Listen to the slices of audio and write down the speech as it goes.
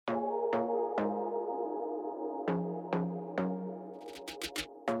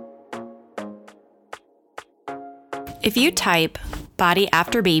If you type body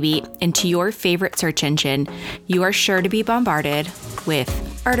after baby into your favorite search engine, you are sure to be bombarded with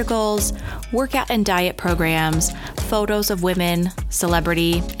articles, workout and diet programs, photos of women,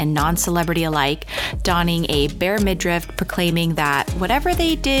 celebrity and non-celebrity alike, donning a bare midriff, proclaiming that whatever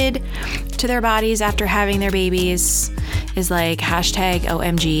they did to their bodies after having their babies is like hashtag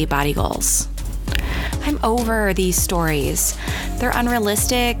OMG body goals. I'm over these stories. They're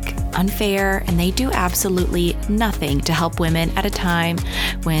unrealistic, unfair, and they do absolutely nothing to help women at a time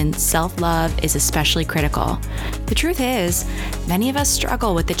when self-love is especially critical. The truth is, many of us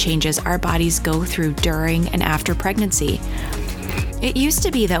struggle with the changes our bodies go through during and after pregnancy. It used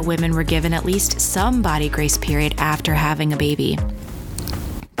to be that women were given at least some body grace period after having a baby.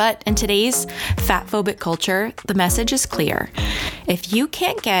 But in today's fat-phobic culture, the message is clear. If you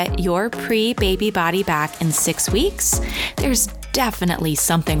can't get your pre-baby body back in 6 weeks, there's definitely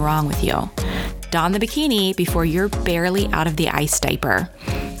something wrong with you. Don the bikini before you're barely out of the ice diaper.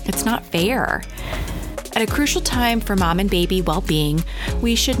 It's not fair. At a crucial time for mom and baby well-being,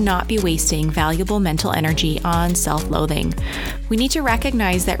 we should not be wasting valuable mental energy on self-loathing. We need to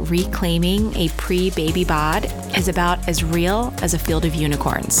recognize that reclaiming a pre-baby bod is about as real as a field of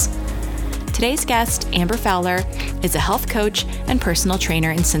unicorns. Today's guest, Amber Fowler, is a health coach and personal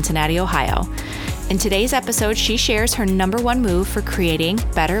trainer in Cincinnati, Ohio. In today's episode, she shares her number one move for creating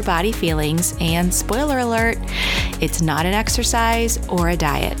better body feelings, and spoiler alert, it's not an exercise or a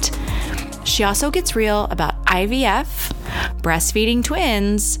diet. She also gets real about IVF, breastfeeding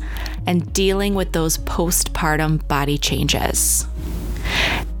twins, and dealing with those postpartum body changes.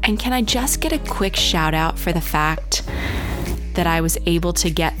 And can I just get a quick shout out for the fact that I was able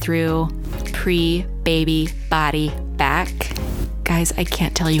to get through pre-baby body back? Guys, I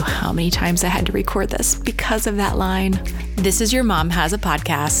can't tell you how many times I had to record this because of that line. This is Your Mom Has a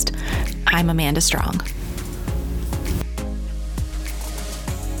Podcast. I'm Amanda Strong.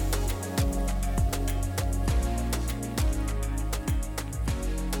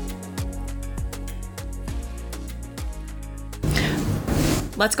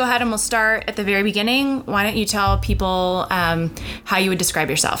 Let's go ahead and we'll start at the very beginning. Why don't you tell people how you would describe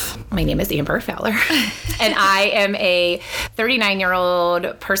yourself? My name is Amber Fowler, and I am a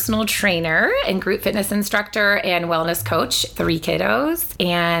 39-year-old personal trainer and group fitness instructor and wellness coach, 3 kiddos,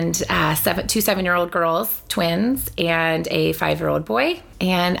 and 2 7-year-old girls, twins, and a 5-year-old boy.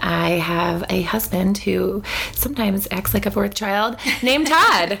 And I have a husband who sometimes acts like a 4th child named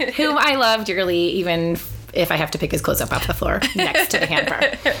Todd, whom I love dearly, even if I have to pick his clothes up off the floor next to the hamper.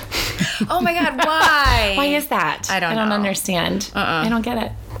 Oh my God, why? Why is that? I don't understand. I don't get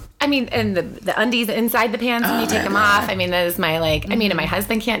it. I mean, and the undies inside the pants when you take them off. I mean, that is my and my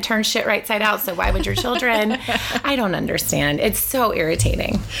husband can't turn shit right side out, so why would your children? I don't understand. It's so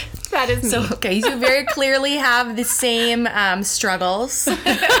irritating. That is me. So, okay, you very clearly have the same struggles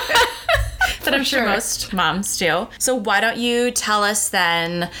that I'm sure most moms do. So why don't you tell us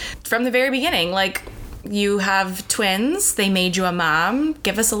then from the very beginning, like, you have twins. They made you a mom.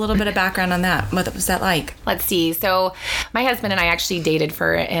 Give us a little bit of background on that. What was that like? Let's see. So my husband and I actually dated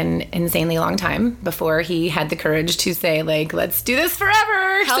for an insanely long time before he had the courage to say, like, let's do this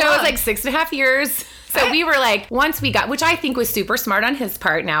forever. How so long? It was like 6.5 years. So we were like, once we got, which I think was super smart on his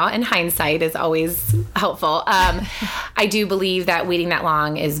part now, and hindsight is always helpful. I do believe that waiting that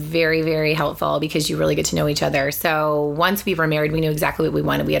long is very, very helpful because you really get to know each other. So once we were married, we knew exactly what we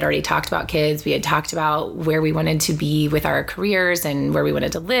wanted. We had already talked about kids. We had talked about where we wanted to be with our careers and where we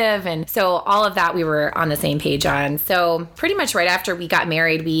wanted to live. And so all of that we were on the same page on. So pretty much right after we got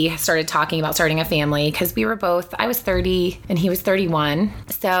married, we started talking about starting a family because we were both, I was 30 and he was 31.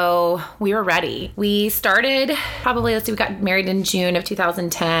 So we were ready. We started probably, we got married in June of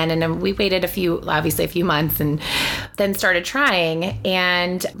 2010, and then we waited a few months and then started trying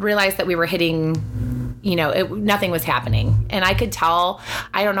and realized that we were hitting, nothing was happening. And I could tell,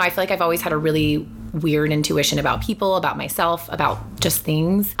 I don't know, I feel like I've always had a really weird intuition about people, about myself, about just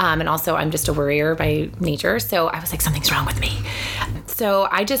things. And also I'm just a worrier by nature. So I was like, something's wrong with me. So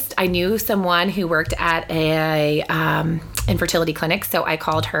I knew someone who worked at a infertility clinic. So I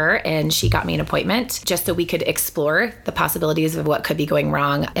called her and she got me an appointment just so we could explore the possibilities of what could be going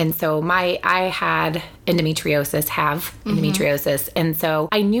wrong. And so I had endometriosis. And so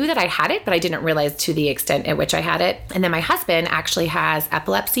I knew that I had it, but I didn't realize to the extent at which I had it. And then my husband actually has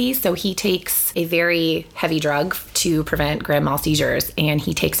epilepsy. So he takes a very heavy drug to prevent grand mal seizures. And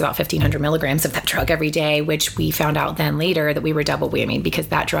he takes about 1,500 milligrams of that drug every day, which we found out then later that we were double whammy because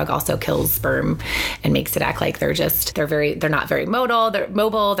that drug also kills sperm and makes it act like they're not very mobile.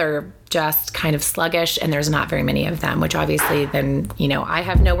 They're just kind of sluggish, and there's not very many of them, which obviously then, I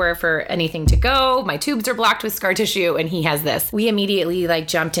have nowhere for anything to go. My tubes are blocked with scar tissue, and he has this. We immediately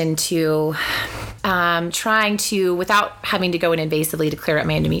jumped into trying to, without having to go in invasively to clear up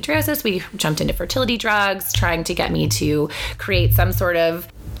my endometriosis, we jumped into fertility drugs, trying to get me to create some sort of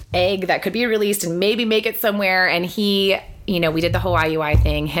egg that could be released and maybe make it somewhere. And he, we did the whole IUI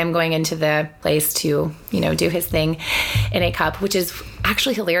thing, him going into the place to, do his thing in a cup, which is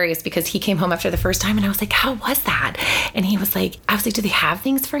actually hilarious because he came home after the first time and I was like, how was that? And he was like, do they have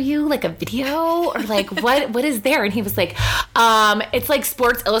things for you? Like a video or like, what is there? And he was like, it's like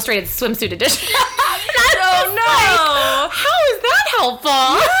Sports Illustrated swimsuit edition. Oh no. Like, how is that helpful?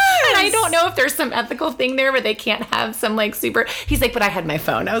 Yes. And I don't know if there's some ethical thing there where they can't have some super, he's like, but I had my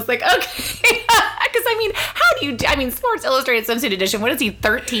phone. I was like, okay. Because how do you Sports Illustrated swimsuit edition, what is he,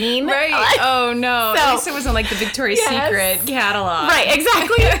 13? Right. Oh no. So, at least it wasn't like the Victoria's Secret catalog. Right,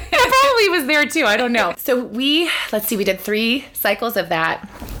 exactly. It probably was there too. I don't know. So we did 3 cycles of that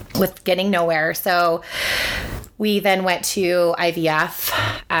with getting nowhere. So we then went to IVF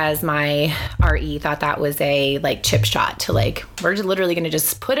as my RE thought that was a chip shot to we're literally going to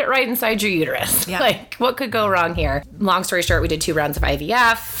just put it right inside your uterus. Yeah. What could go wrong here? Long story short, we did 2 rounds of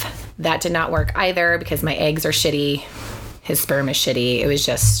IVF. That did not work either because my eggs are shitty. His sperm is shitty. It was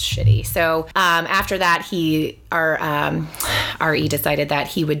just shitty. So after that, our RE decided that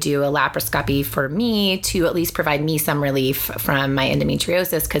he would do a laparoscopy for me to at least provide me some relief from my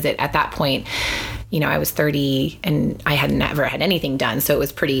endometriosis because at that point, I was 30 and I had never had anything done. So it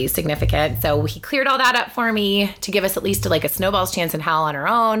was pretty significant. So he cleared all that up for me to give us at least a snowball's chance in hell on our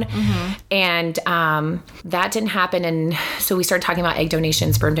own. Mm-hmm. And that didn't happen. And so we started talking about egg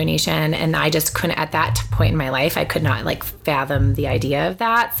donation, sperm donation. And I just couldn't, at that point in my life, I could not fathom the idea of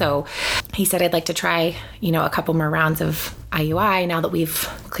that. So he said, I'd like to try, a couple more rounds of IUI now that we've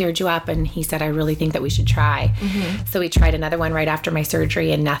cleared you up. And he said, I really think that we should try. Mm-hmm. So we tried another one right after my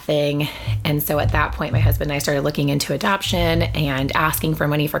surgery and nothing. And so at that point, my husband and I started looking into adoption and asking for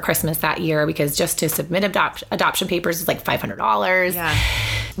money for Christmas that year because just to submit adoption papers is $500. Yeah.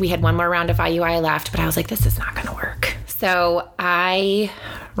 We had one more round of IUI left, but I was like, this is not going to work. So I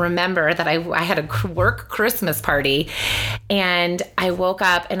remember that I had a work Christmas party and I woke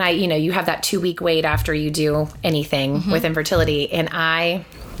up and you have that 2-week wait after you do anything with infertility. And I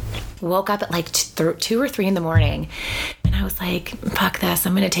woke up at 2 or 3 in the morning and I was like, fuck this,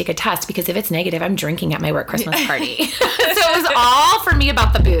 I'm going to take a test because if it's negative, I'm drinking at my work Christmas party. So it was all for me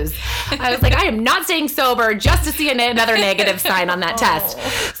about the booze. I was like, I am not staying sober just to see another negative sign on that test.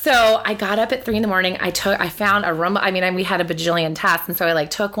 So I got up at 3 in the morning. I found a room. We had a bajillion tests. And so I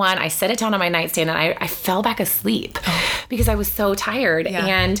took one, I set it down on my nightstand and I fell back asleep because I was so tired. Yeah.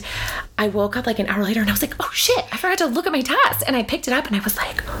 And I woke up an hour later and I was like, oh shit, I forgot to look at my test. And I picked it up and I was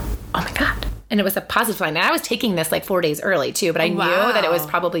like, oh my God. And it was a positive sign. And I was taking this 4 days early too, but I knew that it was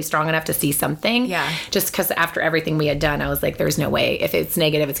probably strong enough to see something. Yeah. Just because after everything we had done, I was like, there's no way. If it's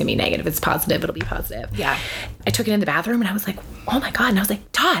negative, it's going to be negative. If it's positive, it'll be positive. Yeah. I took it in the bathroom and I was like, oh my God. And I was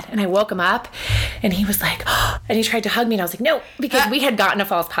like, Todd. And I woke him up and he was like, oh, and he tried to hug me. And I was like, no, because we had gotten a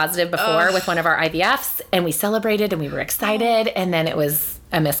false positive before with one of our IVFs and we celebrated and we were excited. And then it was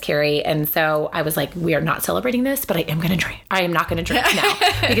a miscarry. And so I was like, we are not celebrating this, but I am going to drink. I am not going to drink now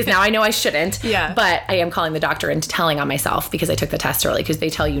because now I know I shouldn't. Yeah. But I am calling the doctor and telling on myself because I took the test early because they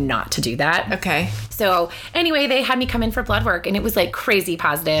tell you not to do that. Okay. So anyway, they had me come in for blood work and it was crazy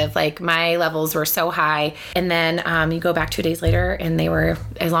positive. My levels were so high. And then you go back 2 days later and they were,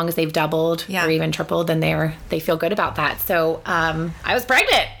 as long as they've doubled or even tripled, then they feel good about that. So I was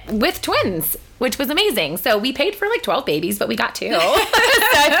pregnant with twins, which was amazing. So we paid for 12 babies, but we got 2.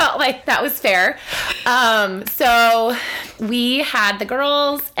 So I felt like that was fair. So we had the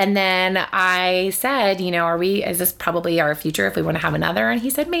girls and then I said, is this probably our future if we want to have another? And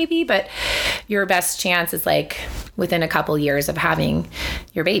he said, maybe, but your best chance is within a couple years of having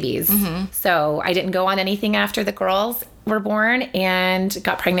your babies. Mm-hmm. So I didn't go on anything after the girls were born and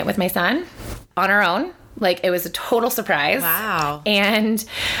got pregnant with my son on our own. It was a total surprise. Wow. And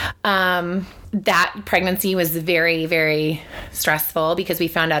that pregnancy was very, very stressful because we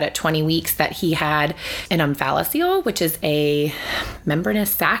found out at 20 weeks that he had an omphalocele, which is a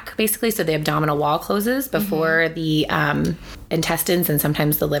membranous sac, basically. So the abdominal wall closes before the intestines and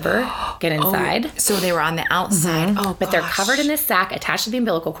sometimes the liver get inside. Oh, so they were on the outside. Mm-hmm. Oh, but they're covered in this sac attached to the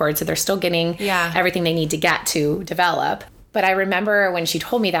umbilical cord. So they're still getting everything they need to get to develop. But I remember when she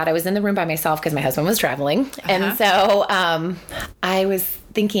told me that, I was in the room by myself because my husband was traveling. Uh-huh. And so I was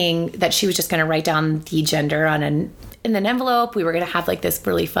thinking that she was just going to write down the gender on an in an envelope. We were going to have like this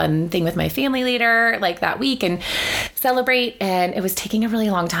really fun thing with my family later, like that week, and celebrate. And it was taking a really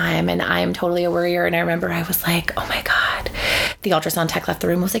long time. And I'm totally a worrier. And I remember I was like, oh my God. The ultrasound tech left the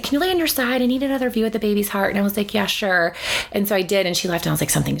room, was like, can you lay on your side? I need another view of the baby's heart. And I was like, yeah, sure. And so I did. And she left, and I was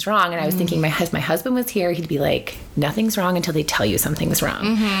like, something's wrong. And I was thinking, my husband was here, he'd be like, nothing's wrong until they tell you something's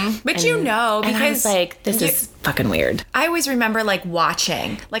wrong. But and, you know, because I was like, this is fucking weird. I always remember like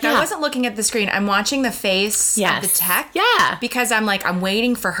watching, like I wasn't looking at the screen. I'm watching the face of the tech. Yeah. Because I'm like, I'm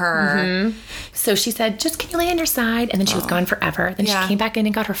waiting for her. So she said, just can you lay on your side? And then she was gone forever. Then she came back in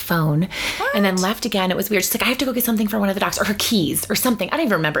and got her phone and then left again. It was weird. She's like, I have to go get something for one of the docs, or her keys or something. I don't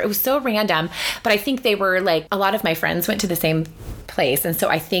even remember. It was so random. But I think they were like, a lot of my friends went to the same place. And so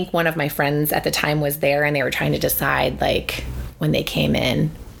I think one of my friends at the time was there, and they were trying to decide, like, when they came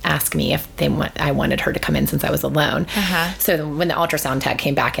in, ask me if I wanted her to come in since I was alone. So when the ultrasound tech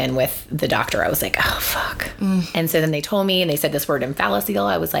came back in with the doctor, I was like, oh, fuck. And so then they told me, and they said this word emphalicele.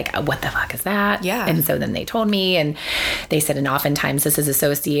 I was like, oh, what the fuck is that? Yeah. And so then they told me, and they said, and oftentimes this is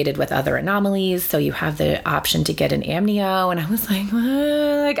associated with other anomalies. So you have the option to get an amnio. And I was like, what?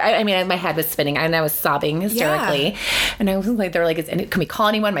 Like, I mean, my head was spinning, and I was sobbing hysterically. And I was like, they're like, can we call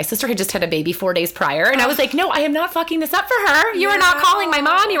anyone? My sister had just had a baby 4 days prior. And I was like, no, I am not fucking this up for her. You are not calling my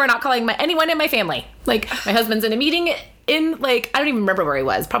mom. You are not calling anyone in my family. Like, my husband's in a meeting in, like, I don't even remember where he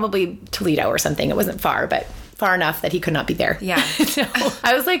was. Probably Toledo or something. It wasn't far, but far enough that he could not be there. Yeah. So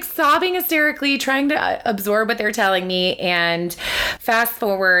I was like sobbing hysterically, trying to absorb what they were telling me. And fast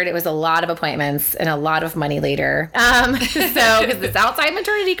forward, it was a lot of appointments and a lot of money later. So because it's outside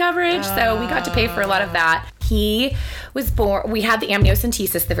maternity coverage, so we got to pay for a lot of that. He was born, we had the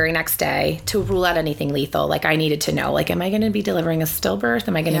amniocentesis the very next day to rule out anything lethal. Like, I needed to know, like, am I going to be delivering a stillbirth?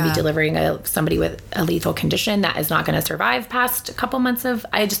 Am I going to be delivering somebody with a lethal condition that is not going to survive past a couple months of,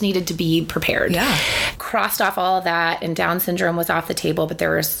 I just needed to be prepared. Yeah. Crossed off all of that, and Down syndrome was off the table, but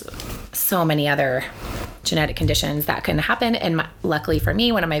there was so many other genetic conditions that can happen. And luckily for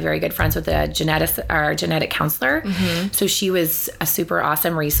me, one of my very good friends was a genetic counselor. So she was a super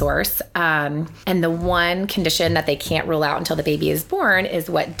awesome resource. And the one condition that they can't rule out until the baby is born is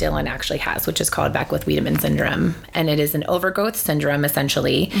what Dylan actually has, which is called Beckwith-Wiedemann syndrome. And it is an overgrowth syndrome,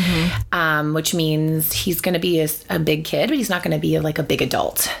 essentially, which means he's going to be a big kid, but he's not going to be like a big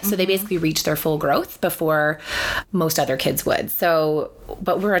adult. So they basically reach their full growth before most other kids would. So,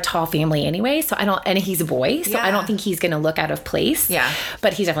 but we're a tall family anyway, so and he's a boy, so I don't think he's going to look out of place. Yeah.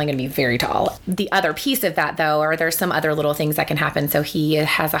 But he's definitely going to be very tall. The other piece of that, though, are there's some other little things that can happen. So he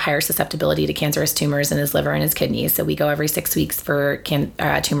has a higher susceptibility to cancerous tumors in his liver and his kidneys. So we go every 6 weeks for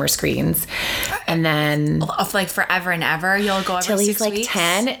tumor screens. And then... like forever and ever, you'll go every 6 weeks? Till he's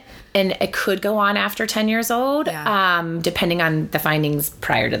like 10. And it could go on after 10 years old, depending on the findings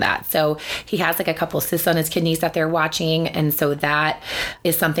prior to that. So he has like a couple of cysts on his kidneys that they're watching. And so that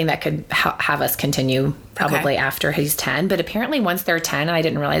is something that could have us continue probably after he's 10. But apparently once they're 10, and I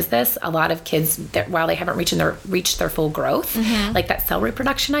didn't realize this, a lot of kids, while they haven't reached their full growth, like that cell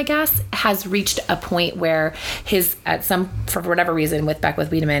reproduction, I guess, has reached a point where for whatever reason with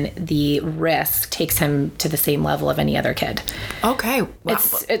Beckwith-Wiedemann, the risk takes him to the same level of any other kid. Okay. Wow.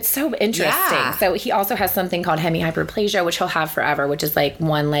 It's so interesting. Yeah. So he also has something called hemihyperplasia, which he'll have forever, which is like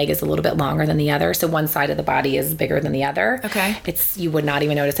one leg is a little bit longer than the other. So one side of the body is bigger than the other. Okay. You would not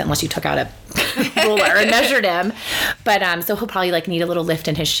even notice it unless you took out a ruler and measured him. But so he'll probably like need a little lift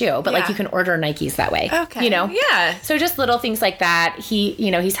in his shoe. But like you can order Nikes that way. Okay. Yeah. So just little things like that.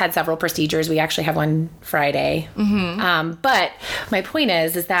 He's had several procedures. We actually have one Friday. But my point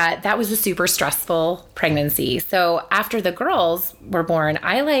is that was a super stressful pregnancy. So after the girls were born,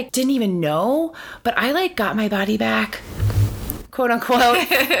 I didn't even know, but I got my body back, quote unquote,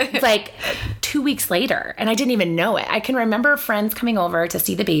 like 2 weeks later. And I didn't even know it. I can remember friends coming over to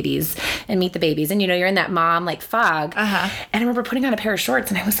see the babies and meet the babies. And, you're in that mom fog. And I remember putting on a pair of shorts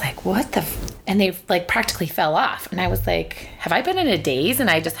and I was like, what the and they practically fell off. And I was like, have I been in a daze and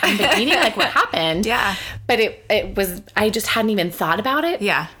I just haven't been eating? What happened? Yeah. But it was, I just hadn't even thought about it.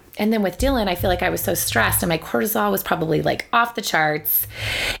 Yeah. And then with Dylan, I feel like I was so stressed and my cortisol was probably off the charts.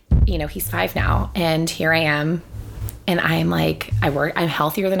 He's 5 now and here I am. And I'm I'm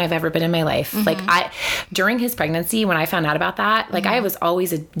healthier than I've ever been in my life. During his pregnancy, when I found out about that, I was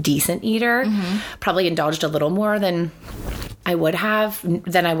always a decent eater, probably indulged a little more than I would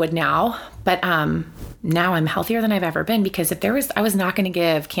now. But now I'm healthier than I've ever been because I was not going to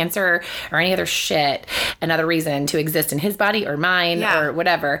give cancer or any other shit another reason to exist in his body or mine or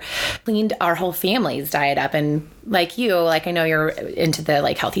whatever. Cleaned our whole family's diet up and like you, like I know you're into the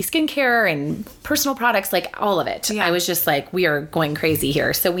like healthy skincare and personal products, like all of it. Yeah. I was just like, we are going crazy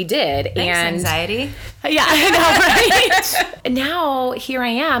here. So we did. Thanks, and anxiety. Yeah, I know, right? Now here I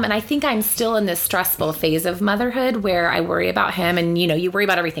am, and I think I'm still in this stressful phase of motherhood where I worry about him, and you worry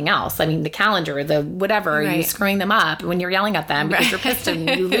about everything else. I mean, the calendar, the whatever, right. You screwing them up when you're yelling at them because you're pissed and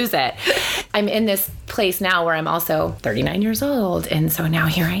you lose it. I'm in this place now where I'm also 39 years old, and so now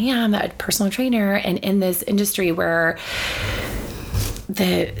here I am, a personal trainer, and in this industry where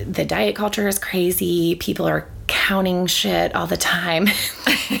the diet culture is crazy. People are counting shit all the time,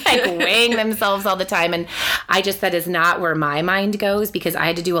 like weighing themselves all the time. And that is not where my mind goes, because I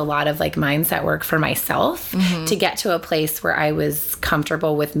had to do a lot of like mindset work for myself to get to a place where I was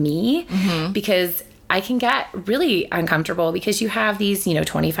comfortable with me, because I can get really uncomfortable because you have these,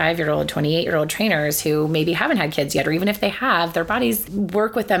 25-year-old, 28-year-old trainers who maybe haven't had kids yet, or even if they have, their bodies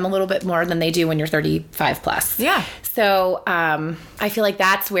work with them a little bit more than they do when you're 35 plus. Yeah. So I feel like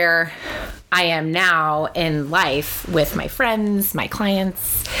that's where I am now in life with my friends, my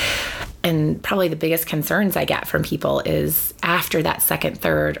clients. And probably the biggest concerns I get from people is after that second,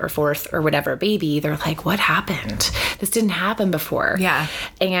 third, or fourth, or whatever baby, they're like, what happened? This didn't happen before. Yeah.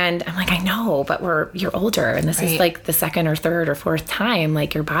 And I'm like, I know, but you're older, and this is like the second or third or fourth time.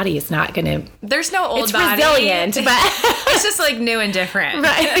 Like, your body is not going to... There's no old body. It's resilient, but... It's just like new and different.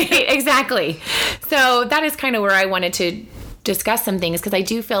 Right, exactly. So that is kind of where I wanted to discuss some things, because I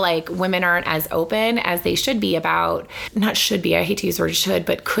do feel like women aren't as open as they should be about, not should be, I hate to use the word should,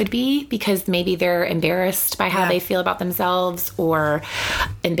 but could be, because maybe they're embarrassed by how they feel about themselves, or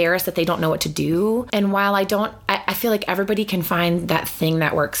embarrassed that they don't know what to do. And while I feel like everybody can find that thing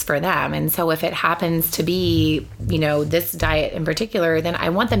that works for them. And so if it happens to be, this diet in particular, then I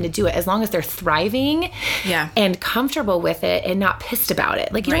want them to do it as long as they're thriving and comfortable with it and not pissed about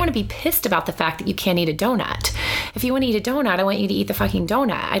it. Like, you don't want to be pissed about the fact that you can't eat a donut. If you want to eat a donut, I want you to eat the fucking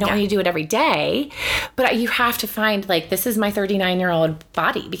donut. I don't want you to do it every day, but you have to find, like, this is my 39-year-old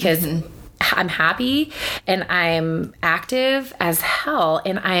body, because I'm happy and I'm active as hell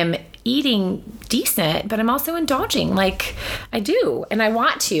and I am eating decent, but I'm also indulging like I do. And I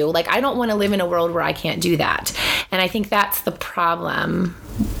want to. Like, I don't want to live in a world where I can't do that. And I think that's the problem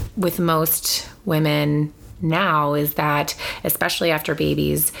with most women now, is that, especially after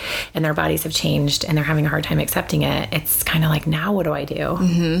babies and their bodies have changed and they're having a hard time accepting it, it's kind of like, now what do I do?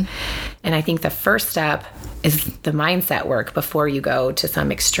 And I think the first step is the mindset work before you go to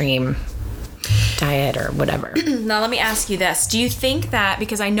some extreme diet or whatever. Now, let me ask you this. Do you think that,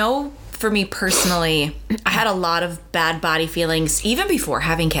 because I know for me personally, I had a lot of bad body feelings even before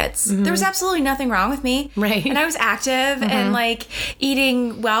having kids. There was absolutely nothing wrong with me. Right. And I was active and like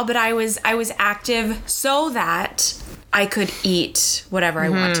eating well, but I was active so that I could eat whatever I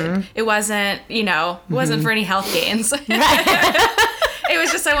wanted. It wasn't, it wasn't for any health gains. It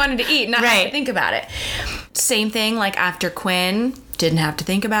was just I wanted to eat, not have to think about it. Same thing, like after Quinn, didn't have to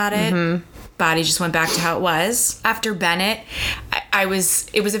think about it. Body just went back to how it was. After Bennett, it was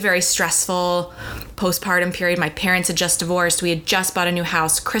a very stressful postpartum period. My parents had just divorced. We had just bought a new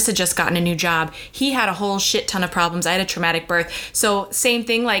house. Chris had just gotten a new job. He had a whole shit ton of problems. I had a traumatic birth. So same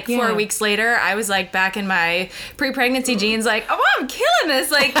thing, like 4 weeks later, I was like back in my pre-pregnancy jeans, like, oh, I'm killing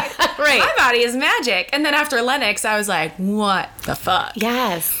this. Like, my body is magic. And then after Lennox, I was like, what the fuck?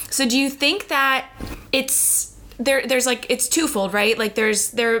 Yes. So do you think that there's like, it's twofold, right? Like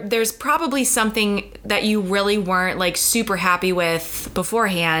there's probably something that you really weren't like super happy with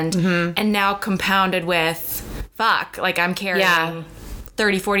beforehand, and now compounded with, fuck, like I'm carrying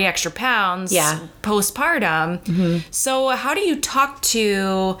 30, 40 extra pounds postpartum. So how do you talk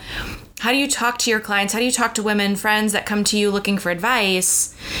to your clients? How do you talk to women, friends that come to you looking for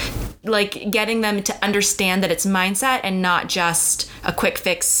advice, like getting them to understand that it's mindset and not just a quick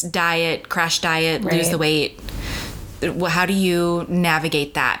fix diet, crash diet, lose the weight? How do you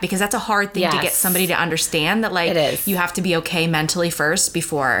navigate that? Because that's a hard thing to get somebody to understand, that like it is. You have to be okay mentally first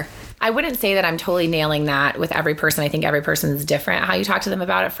before. I wouldn't say that I'm totally nailing that with every person. I think every person is different how you talk to them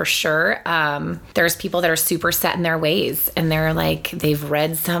about it, for sure. There's people that are super set in their ways, and they're like, they've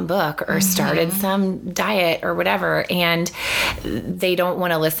read some book or started some diet or whatever, and they don't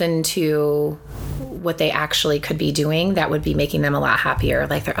want to listen to what they actually could be doing that would be making them a lot happier.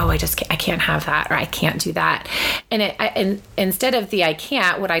 Like, they're, I can't have that, or I can't do that. And instead of the I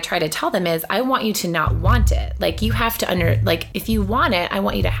can't, what I try to tell them is, I want you to not want it. Like, you have to if you want it, I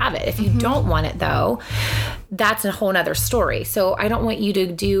want you to have it. If you don't want it though, that's a whole nother story. So I don't want you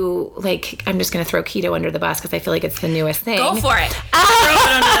to do, like, I'm just going to throw keto under the bus because I feel like it's the newest thing. Go for it. Throw it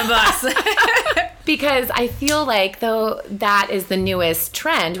under the bus. Because I feel like, though, that is the newest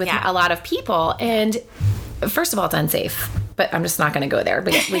trend with a lot of people. And first of all, it's unsafe, but I'm just not going to go there.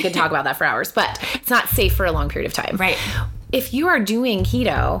 We could talk about that for hours, but it's not safe for a long period of time. Right. If you are doing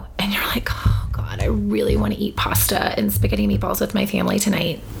keto and you're like, oh God, I really want to eat pasta and spaghetti meatballs with my family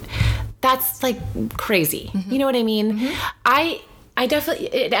tonight, that's like crazy. You know what I mean? I definitely,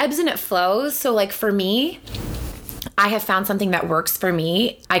 it ebbs and it flows. So like for me, I have found something that works for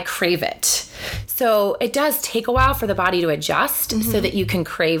me. I crave it. So it does take a while for the body to adjust so that you can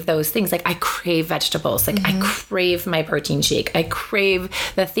crave those things. Like I crave vegetables. Like I crave my protein shake. I crave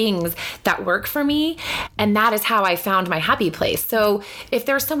the things that work for me. And that is how I found my happy place. So if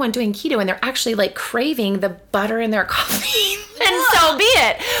there's someone doing keto and they're actually like craving the butter in their coffee, then so be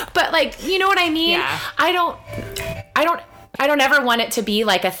it. But like, you know what I mean? Yeah. I don't ever want it to be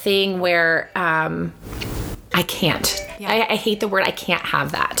like a thing where, I can't. Yeah. I hate the word I can't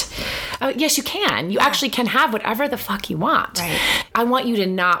have that. Yes, you can. You actually can have whatever the fuck you want. Right. I want you to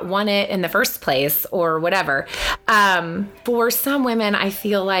not want it in the first place or whatever. For some women, I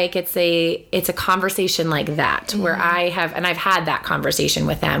feel like it's a conversation like that where I've had that conversation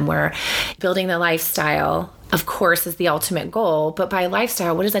with them where building the lifestyle, of course, is the ultimate goal. But by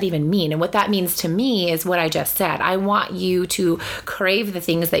lifestyle, what does that even mean? And what that means to me is what I just said. I want you to crave the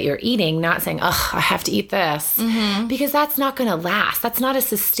things that you're eating, not saying, oh, I have to eat this. Because that's not going to last. That's not a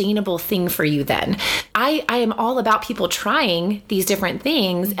sustainable thing for you then. I am all about people trying these different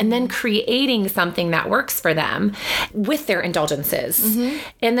things and then creating something that works for them with their indulgences.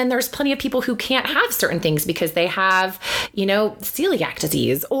 And then there's plenty of people who can't have certain things because they have, celiac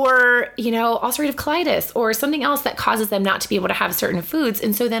disease or, ulcerative colitis or something else that causes them not to be able to have certain foods.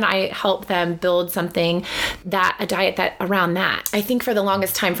 And so then I help them build something a diet that around that. I think for the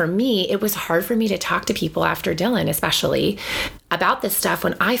longest time for me, it was hard for me to talk to people after Dylan, especially about this stuff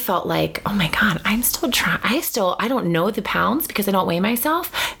when I felt like, oh my God, I'm still trying. I don't know the pounds because I don't weigh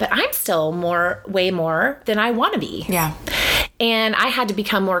myself, but I'm still way more than I want to be. Yeah. And I had to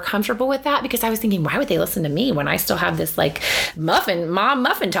become more comfortable with that because I was thinking, why would they listen to me when I still have this like mom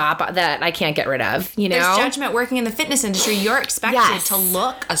muffin top that I can't get rid of, There's judgment working in the fitness industry. You're expected to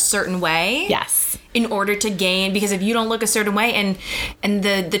look a certain way. Yes. In order to gain, because if you don't look a certain way and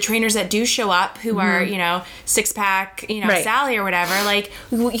the trainers that do show up who are, six pack, Right. Sally or whatever, like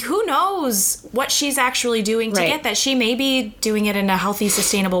who knows what she's actually doing to get that. She may be doing it in a healthy,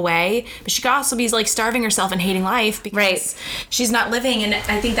 sustainable way, but she could also be like starving herself and hating life because she's not living. And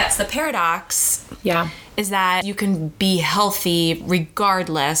I think that's the paradox. Yeah. Is that you can be healthy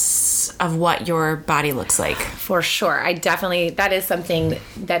regardless of what your body looks like. For sure. That is something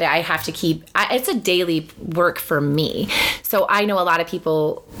that I have to keep. It's a daily work for me. So I know a lot of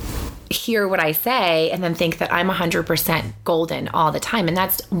people hear what I say and then think that I'm 100% golden all the time. And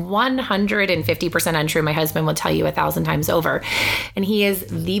that's 150% untrue. My husband will tell you 1,000 times over. And he is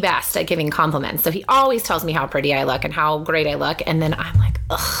the best at giving compliments. So he always tells me how pretty I look and how great I look. And then I'm like,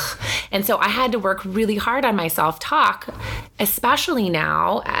 ugh. And so I had to work really hard on my self-talk, especially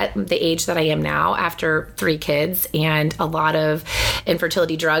now at the age that I am now after 3 kids and a lot of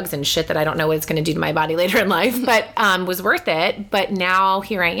infertility drugs and shit that I don't know what it's going to do to my body later in life, but was worth it. But now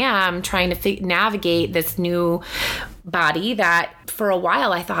here I am trying to navigate this new body that for a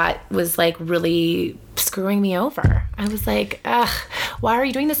while I thought was like really screwing me over. I was like, ugh, why are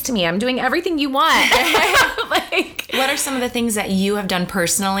you doing this to me? I'm doing everything you want. What are some of the things that you have done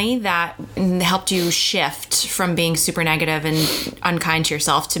personally that helped you shift from being super negative and unkind to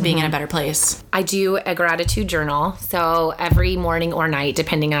yourself to being in a better place? I do a gratitude journal. So every morning or night,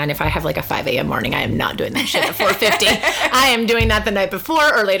 depending on if I have like a 5 a.m. morning, I am not doing that shit at 4:50. I am doing that the night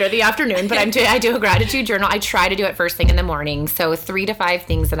before or later the afternoon, but I do a gratitude journal. I try to do it first thing in the morning. So 3 to 5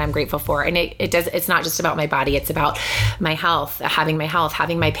 things that I'm grateful for. And it's not just about my body. It's about my health, having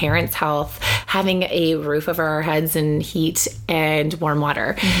my parents' health, having a roof over our heads and heat and warm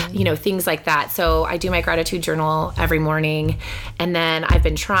water, things like that. So I do my gratitude journal every morning. And then I've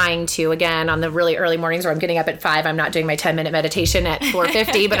been trying to, again, on the really early mornings where I'm getting up at 5, I'm not doing my 10-minute meditation at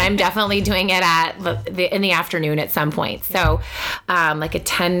 4:50, but I'm definitely doing it in the afternoon at some point. So like a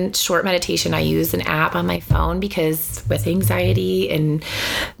 10 short meditation, I use an app on my phone because with anxiety and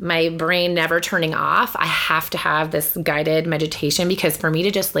my brain never turning off, I have to have this guided meditation because for me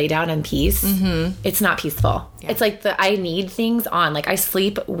to just lay down in peace, it's not peaceful. Yeah. It's like I need things on. Like I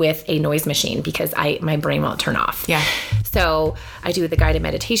sleep with a noise machine because my brain won't turn off. Yeah. So I do the guided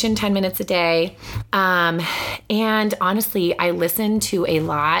meditation 10 minutes a day. And honestly, I listen to a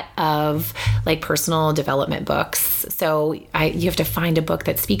lot of like personal development books. So you have to find a book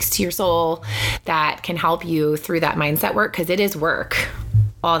that speaks to your soul that can help you through that mindset work because it is work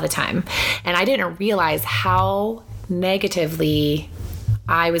all the time. And I didn't realize how negatively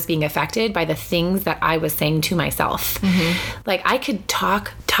I was being affected by the things that I was saying to myself. Like I could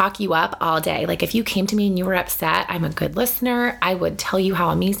talk you up all day. Like if you came to me and you were upset, I'm a good listener. I would tell you how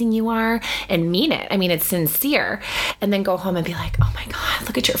amazing you are and mean it. I mean, it's sincere. And then go home and be like, oh my God,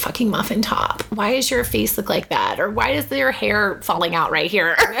 look at your fucking muffin top. Why does your face look like that? Or why is your hair falling out right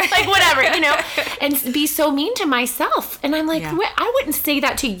here? Like whatever, and be so mean to myself. And I'm like, I wouldn't say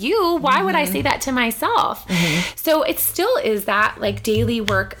that to you. Why would I say that to myself? So it still is that like daily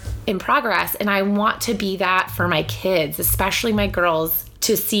work in progress. And I want to be that for my kids, especially my girls,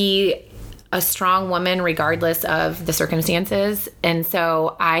 to see a strong woman regardless of the circumstances. And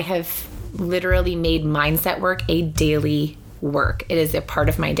so I have literally made mindset work a daily work. It is a part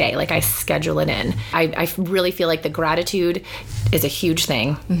of my day. Like I schedule it in. I really feel like the gratitude is a huge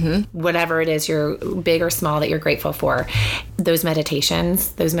thing. Whatever it is, you're big or small, that you're grateful for. Those meditation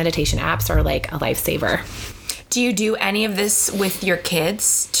apps are like a lifesaver. Do you do any of this with your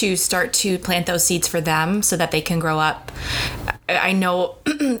kids to start to plant those seeds for them so that they can grow up? I know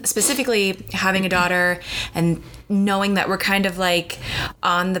specifically having a daughter and knowing that we're kind of like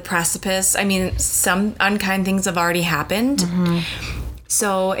on the precipice. I mean, some unkind things have already happened.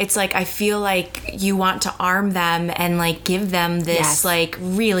 So it's like, I feel like you want to arm them and like give them this like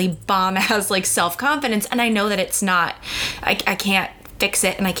really bomb ass like self-confidence. And I know that it's not, I can't fix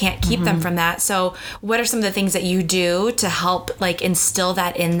it and I can't keep them from that. So what are some of the things that you do to help like instill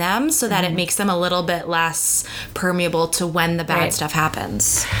that in them so that it makes them a little bit less permeable to when the bad stuff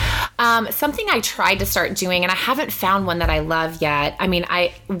happens? Something I tried to start doing, and I haven't found one that I love yet. I mean,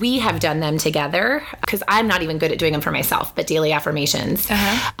 we have done them together because I'm not even good at doing them for myself, but daily affirmations.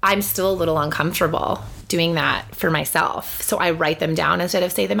 I'm still a little uncomfortable doing that for myself. So I write them down instead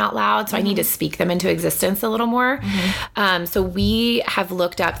of say them out loud. So I need to speak them into existence a little more. So we have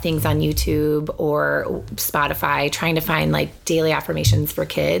looked up things on YouTube or Spotify trying to find like daily affirmations for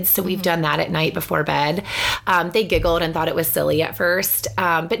kids. So we've done that at night before bed. They giggled and thought it was silly at first.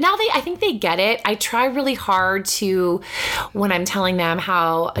 But now I think they get it. I try really hard to, when I'm telling them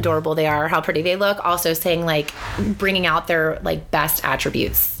how adorable they are, how pretty they look, also saying like bringing out their like best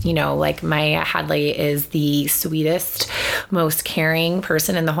attributes. Like my Hadley is the sweetest, most caring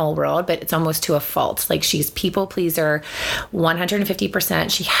person in the whole world, but it's almost to a fault. Like she's people pleaser,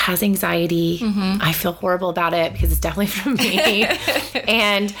 150%. She has anxiety. I feel horrible about it because it's definitely from me.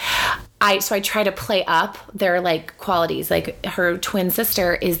 And I try to play up their like qualities. Like her twin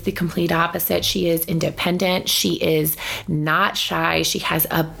sister is the complete opposite. She is independent. She is not shy. She has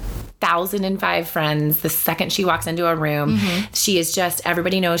 1,005 friends the second she walks into a room. She is just,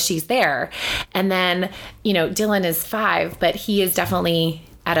 everybody knows she's there. And then, Dylan is 5, but he is definitely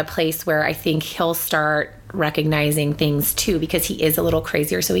at a place where I think he'll start recognizing things too, because he is a little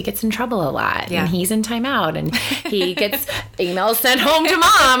crazier, so he gets in trouble a lot. And he's in timeout and he gets emails sent home to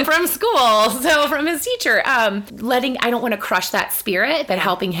mom from school, so from his teacher. I don't want to crush that spirit, but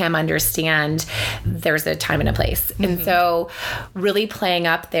helping him understand there's a time and a place. And so really playing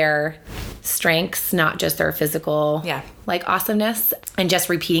up their strengths, not just their physical like awesomeness, and just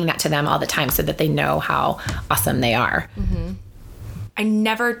repeating that to them all the time so that they know how awesome they are. I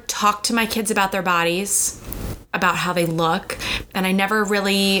never talk to my kids about their bodies, about how they look. And I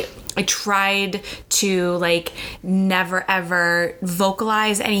tried to like never ever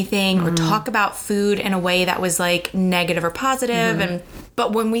vocalize anything or talk about food in a way that was like negative or positive.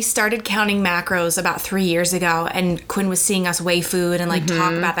 But when we started counting macros about 3 years ago and Quinn was seeing us weigh food and like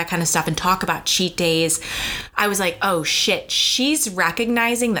talk about that kind of stuff and talk about cheat days, I was like, oh shit, she's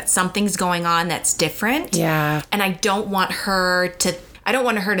recognizing that something's going on that's different. And I don't want her to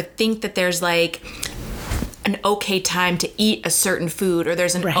think that there's like an okay time to eat a certain food or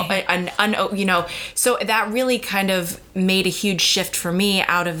there's so that really kind of made a huge shift for me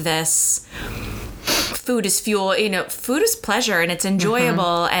out of this food is fuel, food is pleasure and it's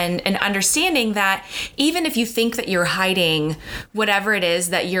enjoyable, and understanding that even if you think that you're hiding whatever it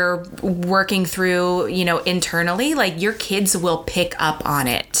is that you're working through, internally, like your kids will pick up on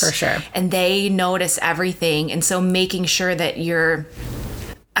it. For sure. And they notice everything. And so making sure that you're,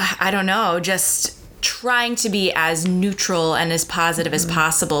 just trying to be as neutral and as positive as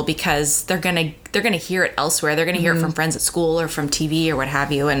possible, because they're gonna hear it elsewhere. They're gonna hear it from friends at school or from TV or what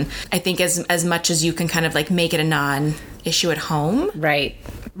have you. And I think as much as you can kind of like make it a non-issue at home. Right.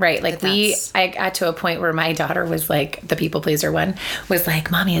 Like I got to a point where my daughter was like, the people pleaser one was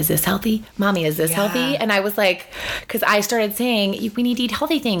like, Mommy, is this healthy? Mommy, is this healthy? And I was like, because I started saying we need to eat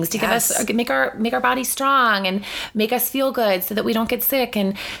healthy things to give us, make our body strong and make us feel good so that we don't get sick.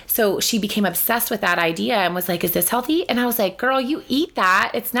 And so she became obsessed with that idea and was like, is this healthy? And I was like, girl, you eat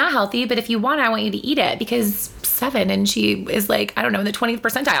that. It's not healthy, but if you want, I want you to eat it, because 7 and she is like, I don't know, in the 20th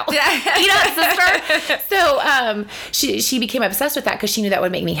percentile. You know, sister. So she became obsessed with that because she knew that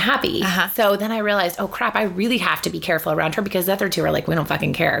would make me happy. So then I realized, oh crap, I really have to be careful around her because the other two are like, we don't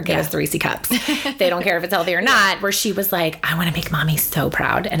fucking care. Give us the Reese cups. They don't care if it's healthy or not. Where she was like, I want to make mommy so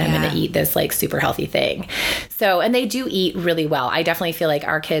proud and I'm going to eat this like super healthy thing. So, and they do eat really well. I definitely feel like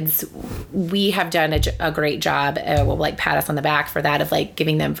our kids, we have done a great job. We'll like pat us on the back for that of like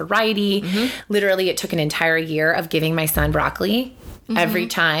giving them variety. Literally, it took an entire year of giving my son broccoli every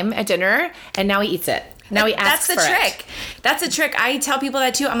time at dinner, and now he eats it. Now he asks for it. That's the trick. That's the trick. I tell people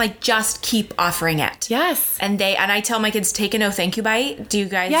that too. I'm like, just keep offering it. Yes. And I tell my kids, take a no thank you bite. Do you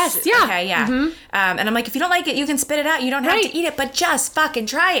guys? Yes. Yeah. Okay. Yeah. And I'm like, if you don't like it, you can spit it out. You don't have to eat it, but just fucking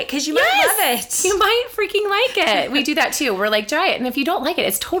try it because you might love it. You might freaking like it. We do that too. We're like, try it, and if you don't like it,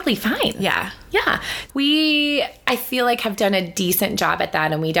 it's totally fine. Yeah. Yeah. I feel like have done a decent job at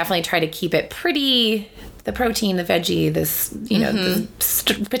that, and we definitely try to keep it pretty. The protein, the veggie, this, you know,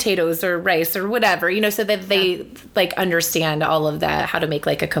 the potatoes or rice or whatever, you know, so that they like understand all of that, how to make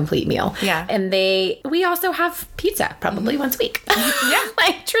like a complete meal. Yeah. And we also have pizza probably once a week.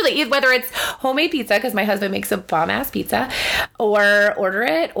 Like truly, whether it's homemade pizza, because my husband makes a bomb ass pizza, or order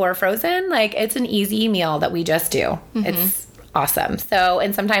it or frozen, like it's an easy meal that we just do. It's awesome. So,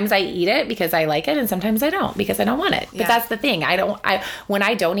 and sometimes I eat it because I like it, and sometimes I don't because I don't want it. But that's the thing. When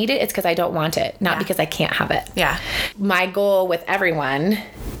I don't eat it, it's because I don't want it, not because I can't have it. Yeah. My goal with everyone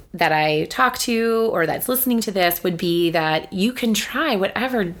that I talk to or that's listening to this would be that you can try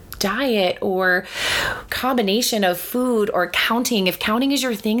whatever diet or combination of food or counting. If counting is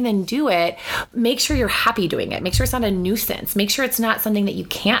your thing, then do it. Make sure you're happy doing it. Make sure it's not a nuisance. Make sure it's not something that you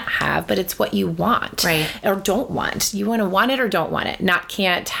can't have, but it's what you want or don't want. You want it or don't want it, not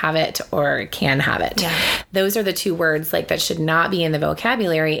can't have it or can have it. Yeah. Those are the two words like that should not be in the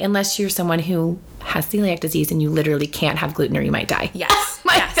vocabulary unless you're someone who has celiac disease and you literally can't have gluten or you might die. Yes.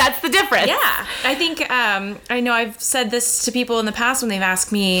 That's the difference. Yeah. I think, I know I've said this to people in the past when they've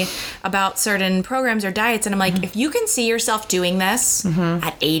asked me about certain programs or diets, and I'm like, if you can see yourself doing this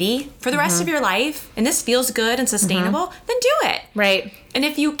at 80 for the rest of your life, and this feels good and sustainable, then do it. Right. And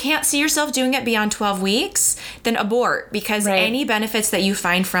if you can't see yourself doing it beyond 12 weeks, then abort, because any benefits that you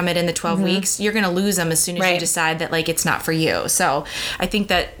find from it in the 12 weeks, you're going to lose them as soon as you decide that like it's not for you. So I think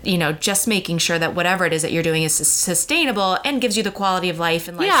that, you know, just making sure that whatever it is that you're doing is sustainable and gives you the quality of life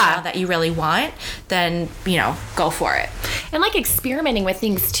and lifestyle that you really want, then, you know, go for it. And like experimenting with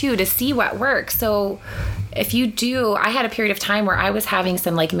things too to see what works. So if you do, I had a period of time where I was having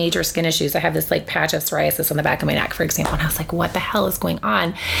some like major skin issues. I have this like patch of psoriasis on the back of my neck, for example. And I was like, what the hell is going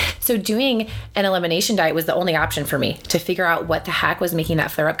on? So doing an elimination diet was the only option for me to figure out what the heck was making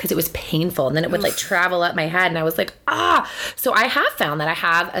that flare up, because it was painful. And then it would like travel up my head. And I was like, So I have found that I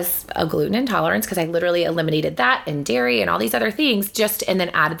have a gluten intolerance because I literally eliminated that and dairy and all these other things and then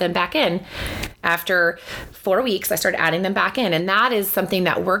added them back in. After 4 weeks, I started adding them back in. And that is something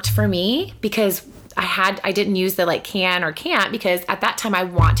that worked for me because I didn't use the like can or can't, because at that time I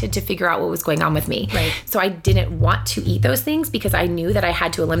wanted to figure out what was going on with me. Right. So I didn't want to eat those things because I knew that I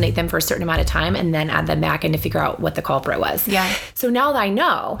had to eliminate them for a certain amount of time and then add them back in to figure out what the culprit was. Yeah. So now that I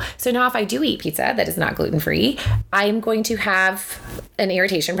know, if I do eat pizza that is not gluten-free, I'm going to have an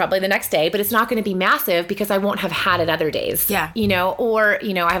irritation probably the next day, but it's not going to be massive because I won't have had it other days. Yeah. You know, or,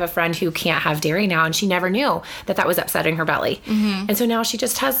 you know, I have a friend who can't have dairy now and she never knew that was upsetting her belly. And so now she's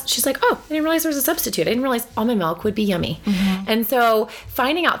like, oh, I didn't realize there was a substitute. I didn't realize almond milk would be yummy. And so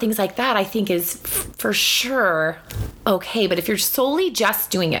finding out things like that, I think is for sure okay. But if you're solely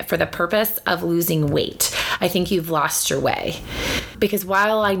just doing it for the purpose of losing weight, I think you've lost your way. Because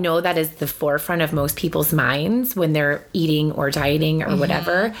while I know that is the forefront of most people's minds when they're eating or dieting or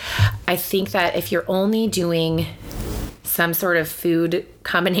whatever, I think that if you're only doing some sort of food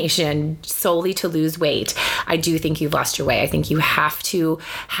combination solely to lose weight, I do think you've lost your way. I think you have to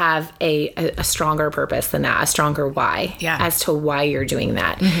have a stronger purpose than that, a stronger why as to why you're doing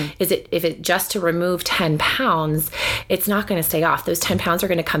that. If it just to remove 10 pounds, it's not going to stay off. Those 10 pounds are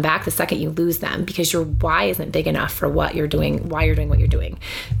going to come back the second you lose them because your why isn't big enough for what you're doing, why you're doing what you're doing.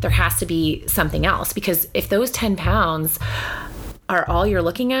 There has to be something else, because if those 10 pounds are all you're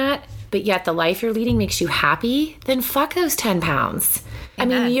looking at, but yet the life you're leading makes you happy, then fuck those 10 pounds.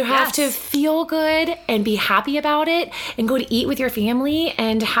 Amen. I mean, you have to feel good and be happy about it and go to eat with your family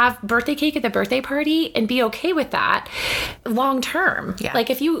and have birthday cake at the birthday party and be okay with that long term. Yeah. Like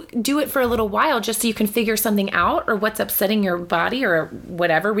if you do it for a little while just so you can figure something out or what's upsetting your body or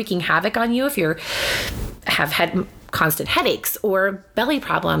whatever, wreaking havoc on you if you're have had constant headaches or belly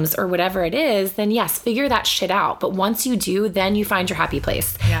problems or whatever it is, then yes, figure that shit out. But once you do, then you find your happy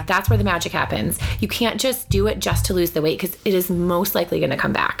place. Yeah. That's where the magic happens. You can't just do it just to lose the weight, because it is most likely going to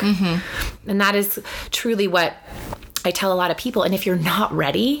come back. Mm-hmm. And that is truly what I tell a lot of people. And if you're not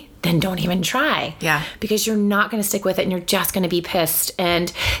ready, then don't even try. Yeah. Because you're not going to stick with it, and you're just going to be pissed.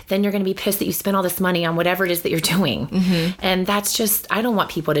 And then you're going to be pissed that you spent all this money on whatever it is that you're doing. Mm-hmm. And that's just, I don't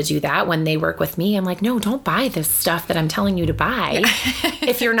want people to do that when they work with me. I'm like, no, don't buy this stuff that I'm telling you to buy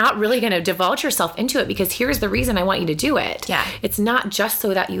if you're not really going to divulge yourself into it, because here's the reason I want you to do it. Yeah. It's not just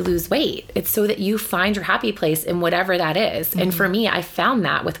so that you lose weight. It's so that you find your happy place in whatever that is. Mm-hmm. And for me, I found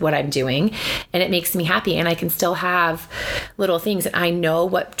that with what I'm doing, and it makes me happy, and I can still have little things, and I know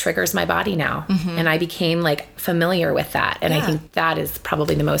what triggers my body now. Mm-hmm. And I became like familiar with that. And I think that is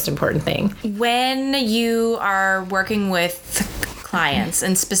probably the most important thing. When you are working with clients,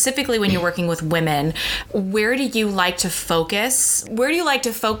 and specifically when you're working with women, where do you like to focus? Where do you like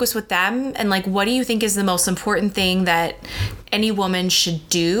to focus with them? And like, what do you think is the most important thing that any woman should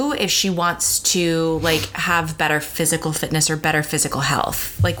do if she wants to like have better physical fitness or better physical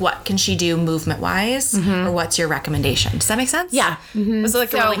health? Like, what can she do movement wise? Mm-hmm. Or what's your recommendation? Does that make sense? Yeah. Mm-hmm. It was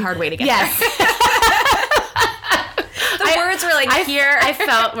like a really hard way to get there. Words were like here. I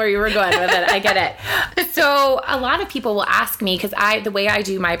felt where you were going with it. I get it. So a lot of people will ask me, because the way I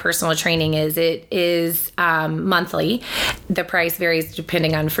do my personal training is it is monthly. The price varies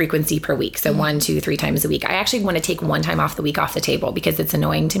depending on frequency per week. So 1, 2, 3 times a week. I actually want to take one time off the week off the table, because it's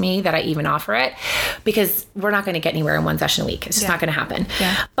annoying to me that I even offer it, because we're not going to get anywhere in one session a week. It's just not going to happen.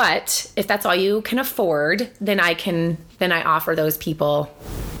 Yeah. But if that's all you can afford, then I offer those people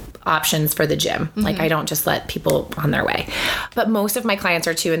options for the gym. Mm-hmm. Like, I don't just let people on their way. But most of my clients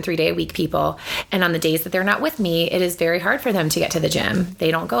are 2 and 3 day a week people. And on the days that they're not with me, it is very hard for them to get to the gym.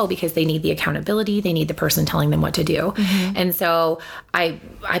 They don't go because they need the accountability. They need the person telling them what to do. Mm-hmm. And so I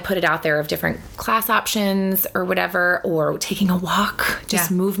put it out there of different class options or whatever, or taking a walk,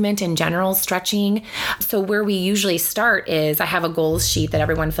 just movement in general, stretching. So where we usually start is I have a goals sheet that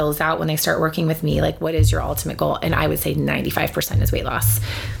everyone fills out when they start working with me. Like, what is your ultimate goal? And I would say 95% is weight loss.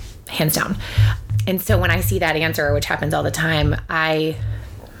 Hands down. And so when I see that answer, which happens all the time, I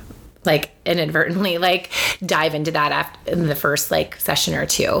like inadvertently like dive into that in the first like session or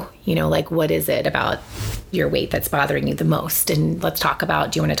two, like, what is it about your weight that's bothering you the most? And do you want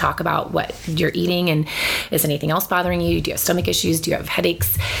to talk about what you're eating, and is anything else bothering you? Do you have stomach issues? Do you have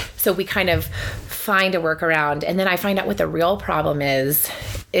headaches? So we kind of find a workaround. And then I find out what the real problem is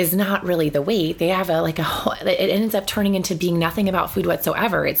not really the weight. They have it ends up turning into being nothing about food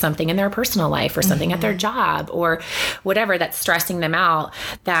whatsoever. It's something in their personal life or something at their job or whatever that's stressing them out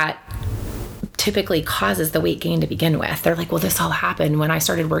that typically causes the weight gain to begin with. They're like, well, this all happened when I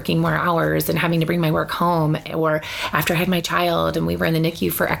started working more hours and having to bring my work home, or after I had my child and we were in the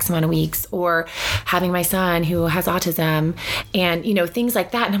NICU for X amount of weeks, or having my son who has autism, and things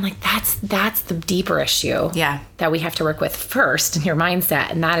like that. And I'm like, that's the deeper issue that we have to work with first in your mindset.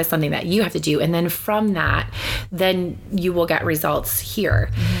 And that is something that you have to do. And then from that, then you will get results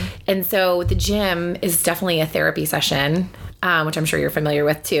here. Mm-hmm. And so the gym is definitely a therapy session. Which I'm sure you're familiar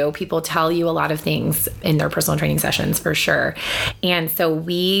with too. People tell you a lot of things in their personal training sessions for sure. And so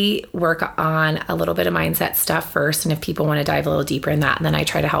we work on a little bit of mindset stuff first. And if people want to dive a little deeper in that, then I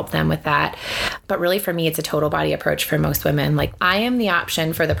try to help them with that. But really for me, it's a total body approach for most women. Like, I am the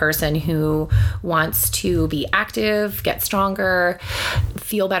option for the person who wants to be active, get stronger,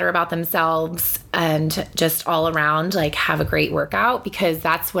 feel better about themselves, and just all around like have a great workout, because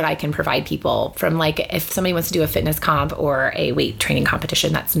that's what I can provide people from. Like, if somebody wants to do a fitness comp or a weight training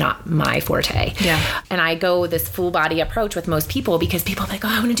competition, that's not my forte. Yeah. And I go this full body approach with most people, because people are like, oh,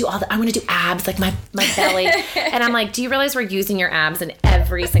 I want to do abs, like my belly. And I'm like, do you realize we're using your abs in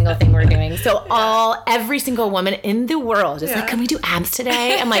every single thing we're doing? So every single woman in the world is like, can we do abs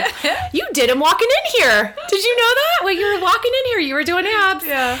today? I'm like, you did them walking in here. Did you know that? When you were walking in here, you were doing abs.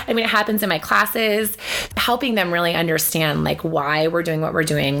 Yeah. I mean, it happens in my classes, helping them really understand like why we're doing what we're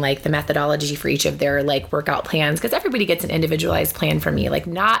doing, like the methodology for each of their like workout plans, because everybody gets an individualized plan from me. Like,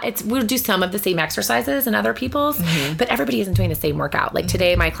 we'll do some of the same exercises and other people's, but everybody isn't doing the same workout. Like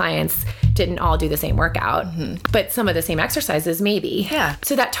today, my clients didn't all do the same workout, but some of the same exercises maybe. Yeah.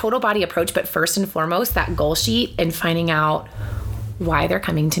 So that total body approach, but first and foremost, that goal sheet and finding out why they're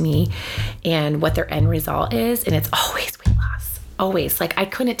coming to me and what their end result is. And it's always weight loss. Always. Like, I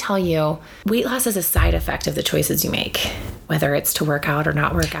couldn't tell you, weight loss is a side effect of the choices you make. whether it's to work out or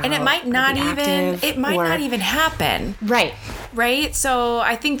not work out. And it might not even happen. Right. Right? So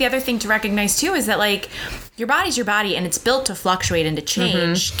I think the other thing to recognize too is that like your body's your body and it's built to fluctuate and to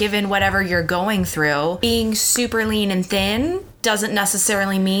change given whatever you're going through. Being super lean and thin doesn't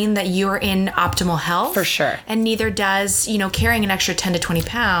necessarily mean that you're in optimal health. For sure. And neither does, carrying an extra 10 to 20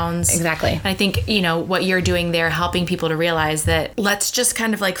 pounds. Exactly. And I think, what you're doing there, helping people to realize that let's just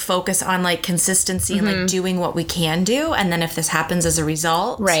kind of like focus on like consistency and like doing what we can do. And then if this happens as a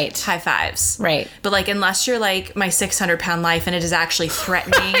result, right. high fives. Right. But like, unless you're like my 600-pound life and it is actually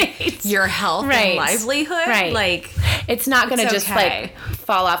threatening your health and livelihood, like it's not going to just like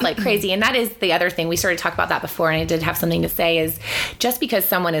fall off like crazy. And that is the other thing. We started to talk about that before, and I did have something to say is just because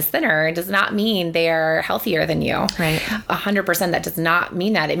someone is thinner does not mean they're healthier than you. Right. 100%. That does not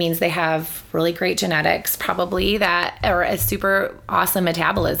mean that. It means they have really great genetics, probably, that or a super awesome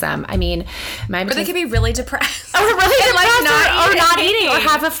metabolism. I mean, or they could be really depressed. Or really depressed, or not eating, or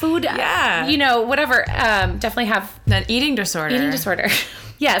have a food, whatever. Definitely have an eating disorder.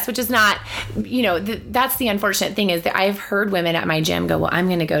 Yes, which is not, that's the unfortunate thing is that I've heard women at my gym go, well, I'm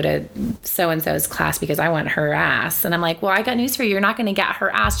going to go to so-and-so's class because I want her ass. And I'm like, well, I got news for you. You're not going to get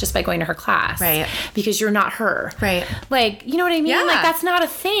her ass just by going to her class. Right. Because you're not her. Right. Like, you know what I mean? Yeah. Like, that's not a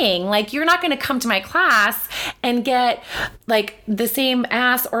thing. Like, you're not going to come to my class and get like the same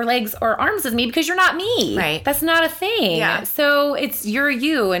ass or legs or arms as me because you're not me. Right. That's not a thing. Yeah. So you're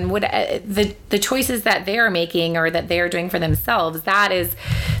you, and what the choices that they're making or that they're doing for themselves, that is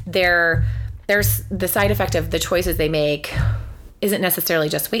there's the side effect of the choices they make isn't necessarily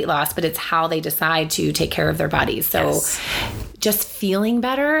just weight loss, but it's how they decide to take care of their bodies. So just feeling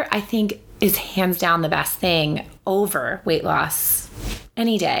better, I think, is hands down the best thing over weight loss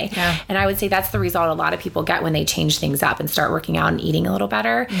any day. Yeah. And I would say that's the result a lot of people get when they change things up and start working out and eating a little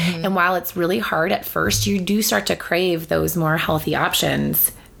better. And while it's really hard at first, you do start to crave those more healthy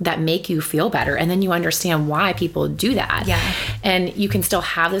options that make you feel better. And then you understand why people do that. Yeah. And you can still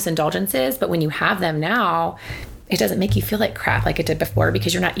have those indulgences, but when you have them now, it doesn't make you feel like crap like it did before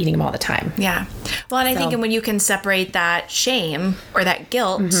because you're not eating them all the time. Yeah. Well, and I think when you can separate that shame or that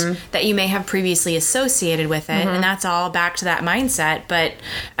guilt that you may have previously associated with it, and that's all back to that mindset, but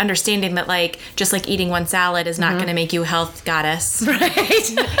understanding that like, just like eating one salad is not going to make you a health goddess. Right.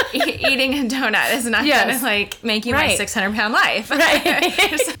 Eating a donut is not going to like make you my 600-pound life.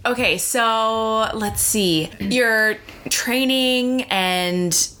 Right. Okay. So let's see. You're training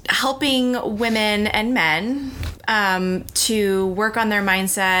and helping women and men to work on their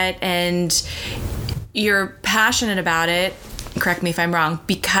mindset, and you're passionate about it, correct me if I'm wrong,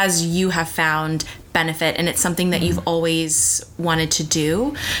 because you have found benefit and it's something that you've always wanted to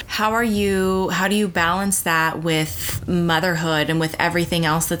do. How do you balance that with motherhood and with everything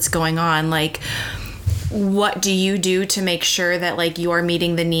else that's going on? Like, what do you do to make sure that like you're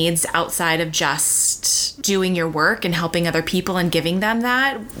meeting the needs outside of just doing your work and helping other people and giving them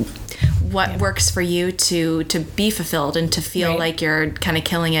that? What works for you to be fulfilled and to feel like you're kind of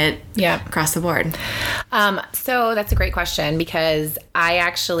killing it across the board? So that's a great question, because I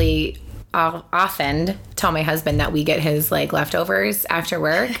actually often tell my husband that we get his like leftovers after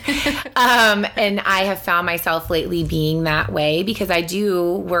work. And I have found myself lately being that way because I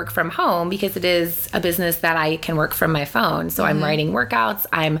do work from home because it is a business that I can work from my phone. So I'm writing workouts,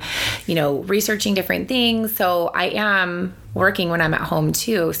 I'm, researching different things. So I am working when I'm at home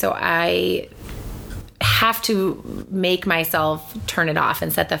too. So I have to make myself turn it off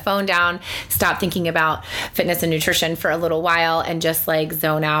and set the phone down, stop thinking about fitness and nutrition for a little while and just like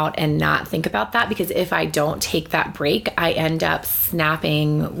zone out and not think about that. Because if I don't take that break, I end up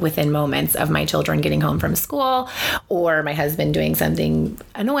snapping within moments of my children getting home from school or my husband doing something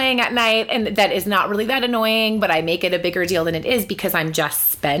annoying at night. And that is not really that annoying, but I make it a bigger deal than it is because I'm just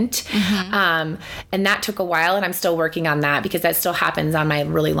spent. And that took a while, and I'm still working on that because that still happens on my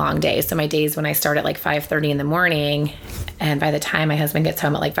really long days. So my days when I start at like 5:30 in the morning, and by the time my husband gets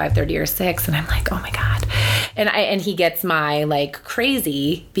home at like 5:30 or 6, and I'm like, oh my God. And he gets my like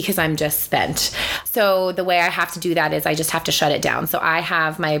crazy because I'm just spent. So the way I have to do that is I just have to shut it down. So I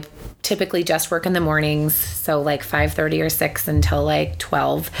have my typically just work in the mornings. So like 5:30 or 6 until like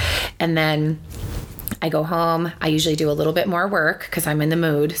 12. And then I go home. I usually do a little bit more work because I'm in the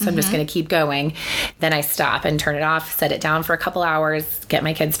mood. So I'm just going to keep going. Then I stop and turn it off, set it down for a couple hours, get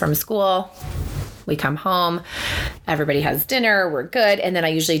my kids from school, We come home, everybody has dinner, we're good. And then I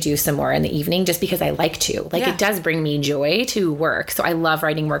usually do some more in the evening just because I like to. Like, it does bring me joy to work. So I love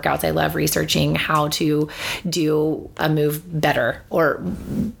writing workouts. I love researching how to do a move better or,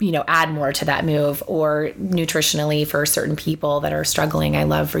 add more to that move, or nutritionally for certain people that are struggling. I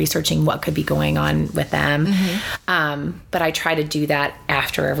love researching what could be going on with them. But I try to do that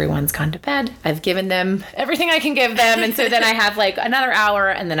after everyone's gone to bed. I've given them everything I can give them. And so then I have like another hour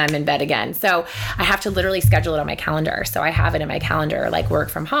and then I'm in bed again. So I have to literally schedule it on my calendar. So I have it in my calendar, like work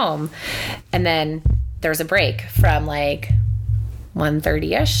from home. And then there's a break from like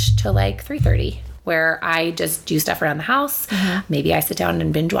 1:30ish to like 3:30 where I just do stuff around the house. Maybe I sit down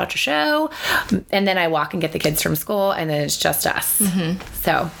and binge watch a show, and then I walk and get the kids from school, and then it's just us.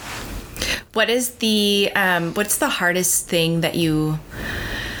 So what's the hardest thing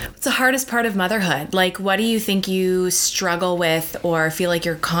what's the hardest part of motherhood? Like, what do you think you struggle with or feel like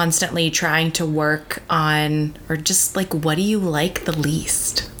you're constantly trying to work on, or just like, what do you like the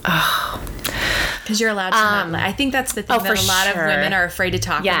least? Because you're allowed to not. I think that's the thing that a lot of women are afraid to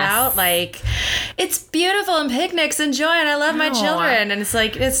talk about. Like, it's beautiful and picnics and joy and I love my children. And it's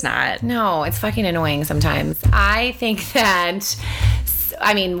like, it's not. No, it's fucking annoying sometimes. I think that,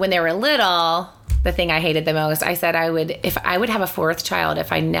 when they were little, the thing I hated the most, I said if I would have a fourth child,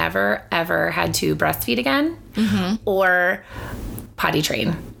 if I never, ever had to breastfeed again or potty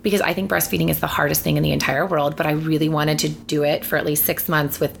train, because I think breastfeeding is the hardest thing in the entire world, but I really wanted to do it for at least 6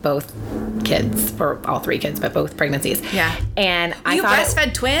 months with both kids, or all 3 kids, but both pregnancies. Yeah. And you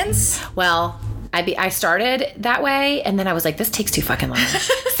breastfed twins? Well, I started that way, and then I was like, this takes too fucking long.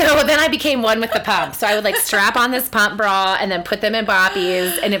 So then I became one with the pump. So I would like strap on this pump bra and then put them in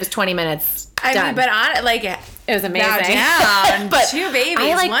boppies, and it was 20 minutes. Done. But it was amazing. Down, but 2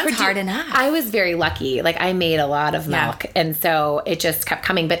 babies, one's hard enough. I was very lucky. Like, I made a lot of milk, and so it just kept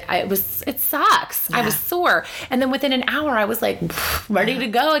coming. But it sucks. Yeah. I was sore, and then within an hour, I was like ready to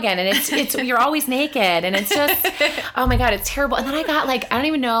go again. And it's you're always naked, and it's just oh my god, it's terrible. And then I got like, I don't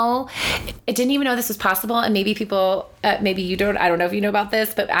even know. I didn't even know this was possible. And maybe people, maybe you don't. I don't know if you know about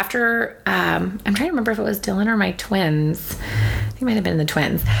this, but after I'm trying to remember if it was Dylan or my twins. I think it might have been the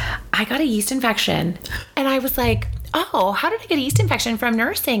twins. I got a yeast infection, and I was like, oh, how did I get a yeast infection from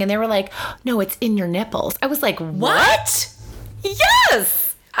nursing? And they were like, no, it's in your nipples. I was like, what?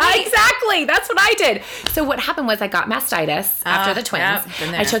 Yes. Exactly. That's what I did. So what happened was I got mastitis after the twins.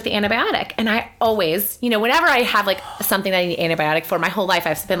 I took the antibiotic, and I always, whenever I have like something that I need antibiotic for, my whole life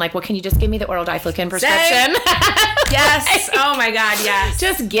I've been like, well, can you just give me the oral diflucan prescription? Yes. Oh my God. Yes.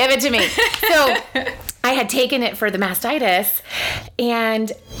 Just give it to me. So I had taken it for the mastitis,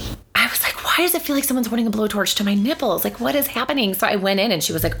 and I was like, why does it feel like someone's holding a blowtorch to my nipples? Like, what is happening? So I went in, and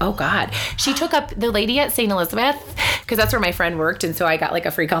she was like, oh God. She took up the lady at St. Elizabeth, because that's where my friend worked. And so I got like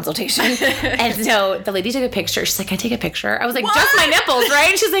a free consultation. And so the lady took a picture. She's like, can I take a picture? I was like, just my nipples, right?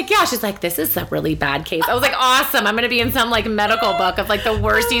 And she's like, yeah. She's like, this is a really bad case. I was like, awesome. I'm going to be in some like medical book of like the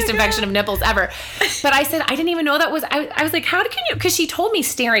worst yeast infection of nipples ever. But I said, I didn't even know that was, I was like, how can you, because she told me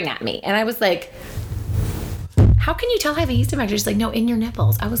staring at me. And I was like, how can you tell I have a yeast infection? She's like, no, in your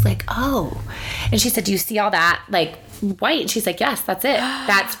nipples. I was like, oh. And she said, do you see all that like white? And she's like, yes, that's it.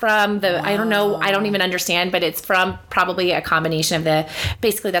 That's from the, I don't know, I don't even understand, but it's from probably a combination of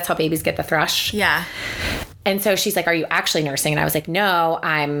basically that's how babies get the thrush. Yeah. And so she's like, are you actually nursing? And I was like, no,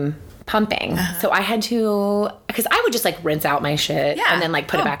 I'm pumping. So I had to, because I would just like rinse out my shit and then like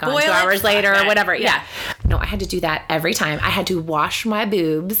put it back on 2 hours later or whatever. Yeah. No, I had to do that every time. I had to wash my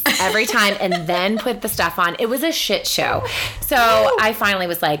boobs every time and then put the stuff on. It was a shit show. So I finally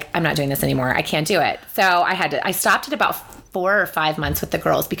was like, I'm not doing this anymore. I can't do it. So I stopped at about 4 or 5 months with the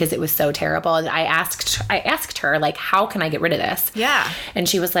girls because it was so terrible. And I asked her, like, how can I get rid of this? Yeah. And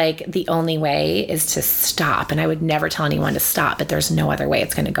she was like, the only way is to stop. And I would never tell anyone to stop, but there's no other way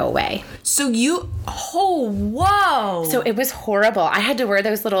it's going to go away. So whoa. So it was horrible. I had to wear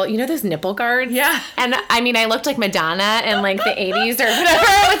those little, those nipple guards? Yeah. And I looked like Madonna in like the 80s or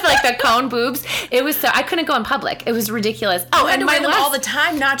whatever with like the cone boobs. It was I couldn't go in public. It was ridiculous. Oh, and wear them all the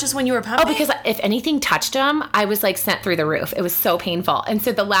time, not just when you were pumping? Oh, because if anything touched them, I was like sent through the roof. It was so painful. And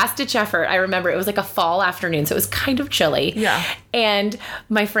so the last ditch effort, I remember it was like a fall afternoon. So it was kind of chilly. Yeah. And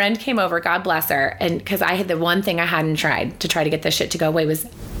my friend came over, God bless her. And because I had the one thing I hadn't tried to try to get this shit to go away was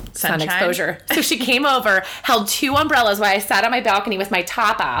sun exposure. So she came over, held 2 umbrellas while I sat on my balcony with my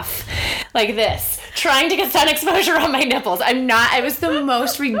top off like this, trying to get sun exposure on my nipples. It was the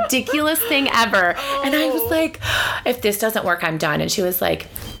most ridiculous thing ever. And I was like, if this doesn't work, I'm done. And she was like,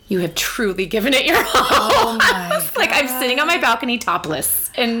 you have truly given it your all. Oh my Like, I'm sitting on my balcony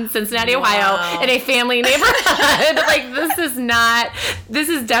topless in Cincinnati, Ohio, in a family neighborhood. Like, this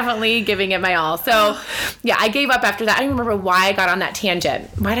is definitely giving it my all. So, yeah, I gave up after that. I don't remember why I got on that tangent.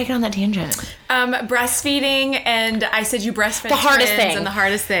 Why did I get on that tangent? Breastfeeding, and I said you breastfed the hardest thing. And the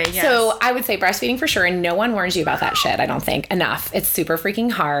hardest thing, yes. So I would say breastfeeding for sure, and no one warns you about that shit, I don't think, enough. It's super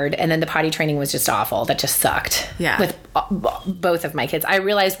freaking hard, and then the potty training was just awful. That just sucked. Yeah. With both of my kids. I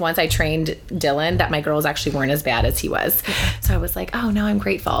realized once I trained Dylan that my girls actually weren't as bad as he was. So I was like, oh, now I'm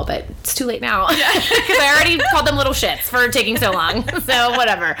grateful, but it's too late now. Because I already called them little shits for taking so long. So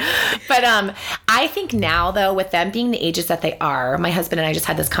whatever. But I think now, though, with them being the ages that they are, my husband and I just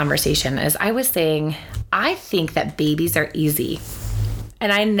had this conversation, as I was saying, I think that babies are easy.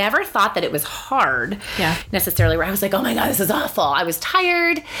 And I never thought that it was hard necessarily, where I was like, oh my God, this is awful. I was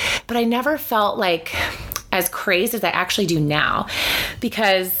tired, but I never felt like as crazed as I actually do now,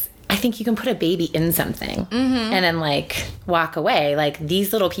 because I think you can put a baby in something and then like walk away. Like,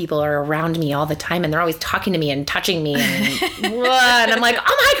 these little people are around me all the time, and they're always talking to me and touching me and I'm like,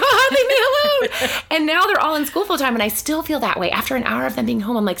 oh my God, leave me alone. And now they're all in school full time, and I still feel that way. After an hour of them being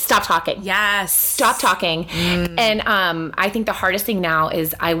home, I'm like, stop talking. Yes. Stop talking. And I think the hardest thing now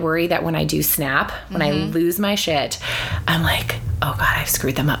is I worry that when I do snap, when I lose my shit, I'm like, oh God, I've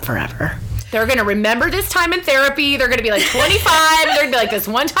screwed them up forever. They're going to remember this time in therapy. They're going to be like 25. They're going to be like, this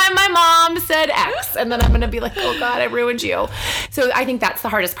one time my mom said X. And then I'm going to be like, oh God, I ruined you. So I think that's the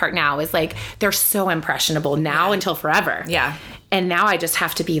hardest part now, is like, they're so impressionable now until forever. Yeah. And now I just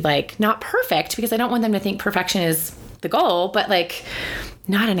have to be like, not perfect, because I don't want them to think perfection is the goal, but like,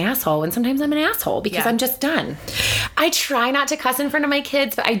 not an asshole. And sometimes I'm an asshole because I'm just done. I try not to cuss in front of my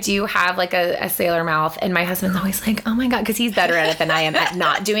kids, but I do have like a sailor mouth, and my husband's always like, oh my God, because he's better at it than I am at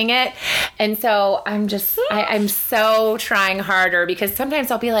not doing it. And so I'm just, I'm so trying harder, because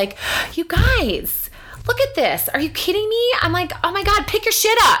sometimes I'll be like, you guys, look at this. Are you kidding me? I'm like, oh my God, pick your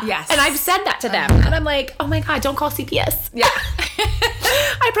shit up. Yes. And I've said that to them. And I'm like, oh my God, don't call CPS. Yeah.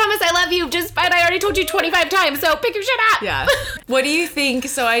 I promise I love you, but I already told you 25 times, so pick your shit up. Yeah. What do you think?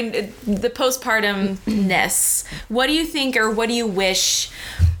 So the postpartum-ness, what do you think, or what do you wish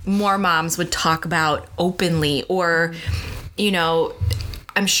more moms would talk about openly? Or, you know,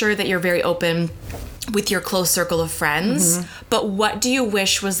 I'm sure that you're very open with your close circle of friends, but what do you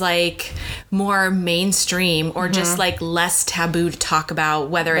wish was like more mainstream, or just like less taboo to talk about,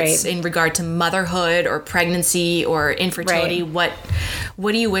 whether it's in regard to motherhood or pregnancy or infertility? What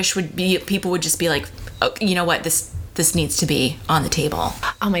do you wish would be, people would just be like, oh, you know what, this needs to be on the table?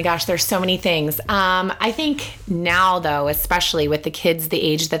 Oh my gosh, there's so many things. I think now, though, especially with the kids the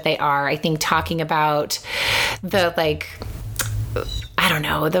age that they are, I think talking about the like, I don't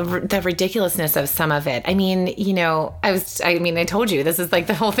know, the ridiculousness of some of it. I mean, you know, I told you, this is like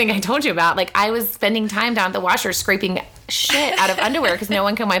the whole thing I told you about. Like, I was spending time down at the washer scraping shit out of underwear because no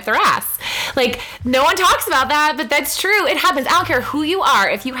one can wipe their ass. Like, no one talks about that, but that's true. It happens. I don't care who you are.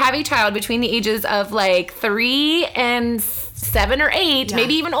 If you have a child between the ages of like 3 and 7 or 8,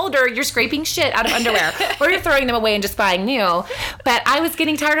 maybe even older, you're scraping shit out of underwear, or you're throwing them away and just buying new. But I was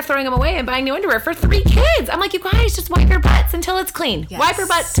getting tired of throwing them away and buying new underwear for 3 kids. I'm like, you guys, just wipe your butts until it's clean. Yes. Wipe your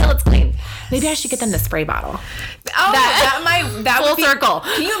butts till it's clean. Maybe I should get them the spray bottle. Oh, that full would be, circle.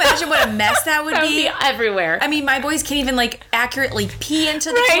 Can you imagine what a mess that would be? Everywhere. I mean, my boys can't even like accurately pee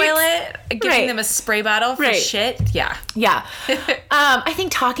into the toilet. Giving them a spray bottle for shit. Yeah. Yeah. I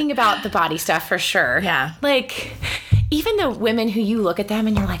think talking about the body stuff for sure. Yeah. Like, even the women who you look at them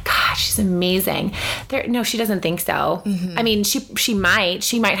and you're like, God, she's amazing. No, she doesn't think so. I mean, she might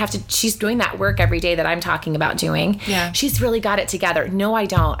have to, she's doing that work every day that I'm talking about doing. Yeah. She's really got it together. No, I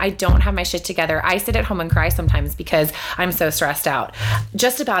don't. I don't have my shit together. I sit at home and cry sometimes because I'm so stressed out.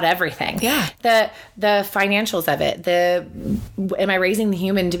 Just about everything. Yeah. The financials of it. Am I raising the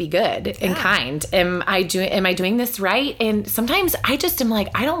human to be good and kind? Am I doing this right? And sometimes I just am like,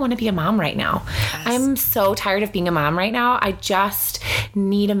 I don't want to be a mom right now. Yes. I'm so tired of being a mom right now. I just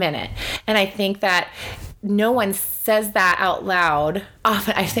need a minute. And I think that no one says that out loud.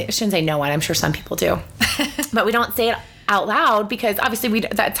 Often, I shouldn't say no one. I'm sure some people do. But we don't say it out loud because obviously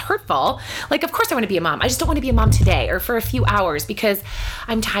that's hurtful. Like, of course I want to be a mom. I just don't want to be a mom today or for a few hours because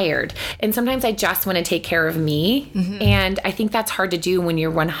I'm tired. And sometimes I just want to take care of me. And I think that's hard to do when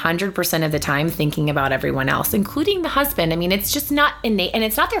you're 100% of the time thinking about everyone else, including the husband. I mean, it's just not innate, and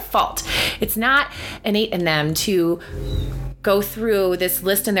it's not their fault. It's not innate in them to go through this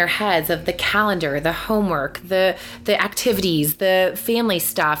list in their heads of the calendar, the homework, the activities, the family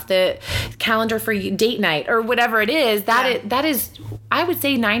stuff, the calendar for date night or whatever it is, that is, I would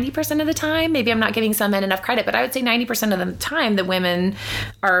say 90% of the time, maybe I'm not giving some men enough credit, but I would say 90% of the time the women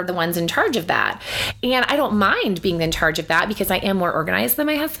are the ones in charge of that. And I don't mind being in charge of that because I am more organized than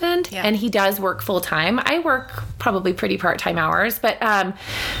my husband, and he does work full time. I work probably pretty part-time hours, but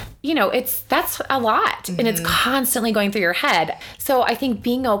that's a lot, and it's constantly going through your head. So I think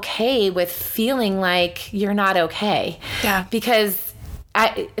being okay with feeling like you're not okay. Yeah. Because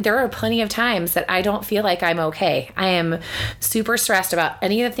there are plenty of times that I don't feel like I'm okay. I am super stressed about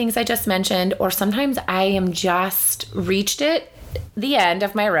any of the things I just mentioned, or sometimes I am just reached the end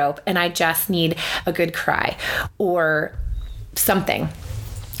of my rope and I just need a good cry or something.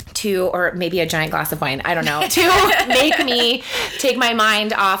 Or maybe a giant glass of wine, I don't know, to make me take my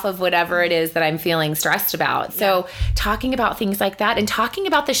mind off of whatever it is that I'm feeling stressed about. So talking about things like that and talking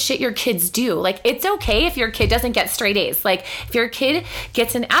about the shit your kids do. Like, it's okay if your kid doesn't get straight A's. Like, if your kid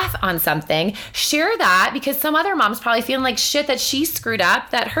gets an F on something, share that, because some other mom's probably feeling like shit that she screwed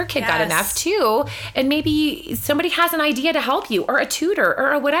up, that her kid got an F too. And maybe somebody has an idea to help you, or a tutor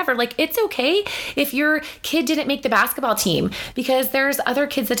or whatever. Like, it's okay if your kid didn't make the basketball team, because there's other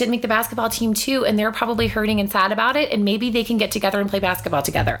kids that didn't make the basketball team too, and they're probably hurting and sad about it, and maybe they can get together and play basketball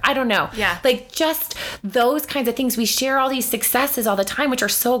together. I don't know. Yeah. Like, just those kinds of things. We share all these successes all the time, which are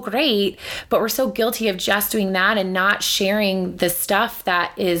so great, but we're so guilty of just doing that and not sharing the stuff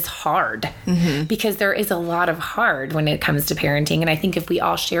that is hard, because there is a lot of hard when it comes to parenting. And I think if we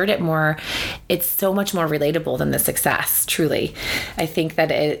all shared it more, it's so much more relatable than the success, truly. I think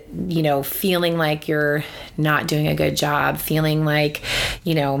that feeling like you're not doing a good job, feeling like,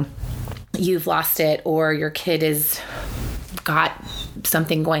 you've lost it, or your kid is got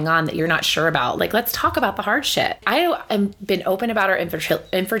something going on that you're not sure about. Like, let's talk about the hard shit. I have been open about our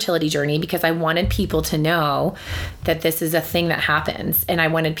infertility journey because I wanted people to know that this is a thing that happens. And I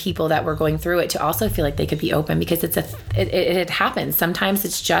wanted people that were going through it to also feel like they could be open, because it happens. Sometimes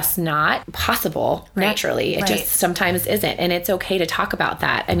it's just not possible naturally. It just sometimes isn't. And it's okay to talk about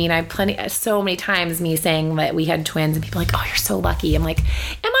that. I mean, so many times me saying that we had twins and people are like, oh, you're so lucky. I'm like,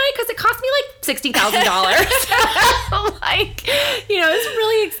 am I? Because it cost me like $60,000. Like, it's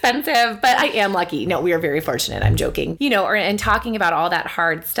really expensive, but I am lucky. No, we are very fortunate. I'm joking. And talking about all that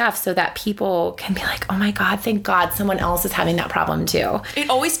hard stuff so that people can be like, oh my God, thank God someone else is having that problem too. It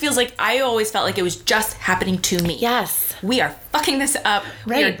always feels like, I always felt like it was just happening to me. Yes. We are fucking this up.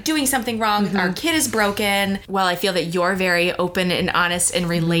 Right. We are doing something wrong. Our kid is broken. Well, I feel that you're very open and honest and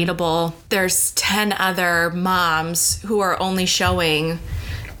relatable. There's 10 other moms who are only showing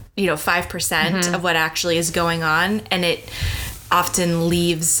 5% of what actually is going on. And it often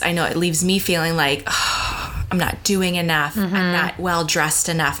leaves me feeling like, oh, I'm not doing enough. I'm not well dressed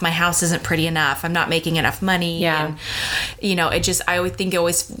enough. My house isn't pretty enough. I'm not making enough money. Yeah. And, I always think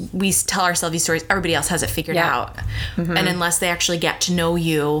we tell ourselves these stories. Everybody else has it figured out. And unless they actually get to know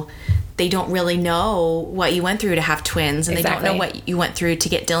you, they don't really know what you went through to have twins, and they don't know what you went through to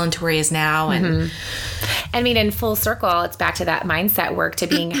get Dylan to where he is now. And I mean, in full circle, it's back to that mindset work, to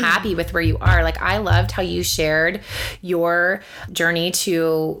being happy with where you are. Like, I loved how you shared your journey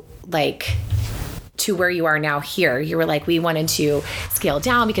to where you are now here. You were like, we wanted to scale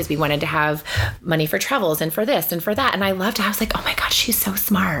down because we wanted to have money for travels and for this and for that. And I loved it. I was like, oh my God, she's so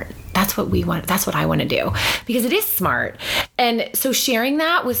smart. That's what we want. That's what I want to do, because it is smart. And so sharing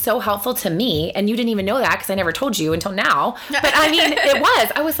that was so helpful to me. And you didn't even know that because I never told you until now. But I mean,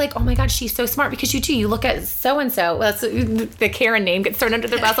 I was like, oh my God, she's so smart, because you look at so-and-so. Well, the Karen name gets thrown under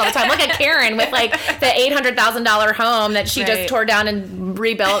the bus all the time. Look at Karen with like the $800,000 home that she just tore down and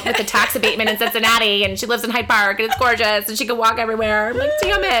rebuilt with the tax abatement in Cincinnati. And she lives in Hyde Park and it's gorgeous and she can walk everywhere. I'm like,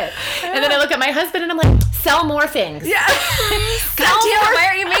 damn it. And then I look at my husband and I'm like, sell more things. Yeah. Sell more. Why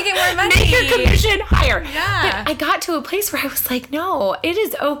are you making more money? Make your commission higher. Yeah. But I got to a place where I was like, no, it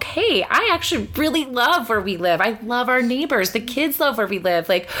is okay. I actually really love where we live. I love our neighbors. The kids love where we live.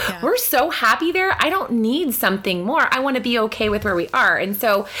 Like, we're so happy there. I don't need something more. I want to be okay with where we are. And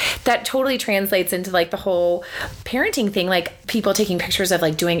so that totally translates into like the whole parenting thing, like people taking pictures of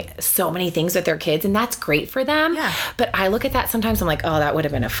like doing so many things with their kids, and that's great for them. Yeah. But I look at that sometimes, I'm like, oh, that would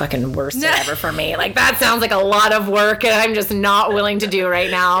have been a fucking worst day ever for me. Like, that sounds like a lot of work and I'm just not willing to do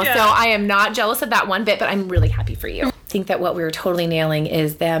right now. Yeah. So I am not jealous of that one bit, but I'm really happy for you. think that what we're totally nailing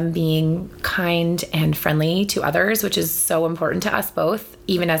is them being kind and friendly to others, which is so important to us both,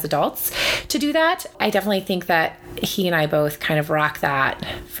 even as adults, to do that. I definitely think that he and I both kind of rock that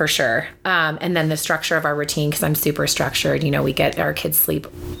for sure. And then the structure of our routine, because I'm super structured, we get our kids sleep,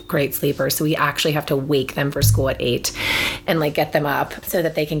 great sleepers. So we actually have to wake them for school at 8 and like get them up so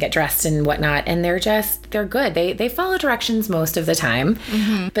that they can get dressed and whatnot. And they're good. They follow directions most of the time,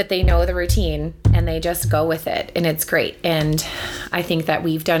 but they know the routine and they just go with it. And it's great. And I think that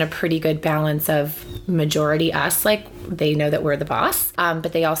we've done a pretty good balance of majority us, like they know that we're the boss,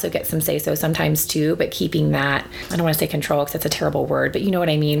 but they also get some say-so sometimes too, but keeping that, I don't want to say control because that's a terrible word, but you know what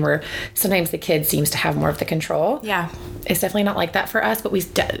I mean, where sometimes the kid seems to have more of the control. Yeah. It's definitely not like that for us, but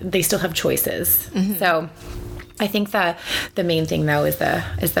they still have choices. So I think the main thing though is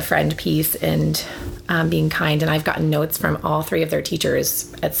the friend piece and being kind. And I've gotten notes from all 3 of their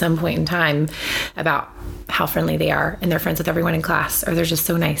teachers at some point in time about how friendly they are and they're friends with everyone in class, or they're just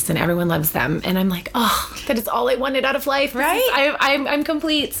so nice and everyone loves them. And I'm like, oh, that is all I wanted out of life. Right. I'm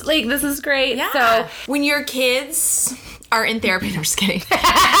complete. Like, this is great. Yeah. So when your kids are in therapy, no, I'm just kidding.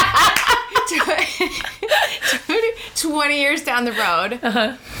 20 years down the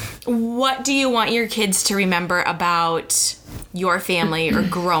road, what do you want your kids to remember about your family or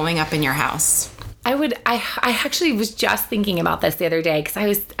growing up in your house? I actually was just thinking about this the other day because I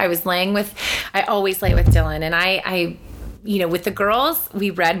always lay with Dylan, and I with the girls, we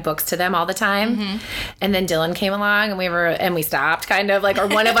read books to them all the time. And then Dylan came along and we stopped kind of like, or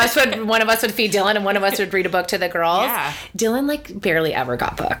one of us would feed Dylan and one of us would read a book to the girls. Yeah. Dylan like barely ever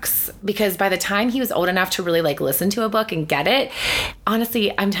got books because by the time he was old enough to really like listen to a book and get it,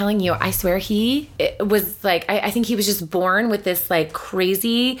 honestly, I'm telling you, I swear it was like, I think he was just born with this like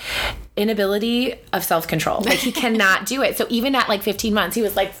crazy inability of self-control. Like he cannot do it. So even at like 15 months, he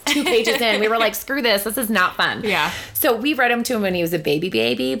was like 2 pages in. We were like, screw this. This is not fun. Yeah. So we read him to him when he was a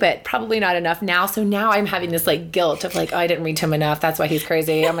baby, but probably not enough now. So now I'm having this like guilt of like, oh, I didn't read to him enough. That's why he's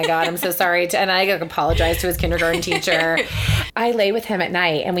crazy. Oh my God, I'm so sorry. And I apologize to his kindergarten teacher. I lay with him at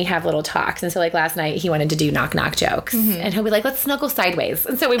night and we have little talks. And so like last night he wanted to do knock jokes and he'll be like, let's snuggle sideways.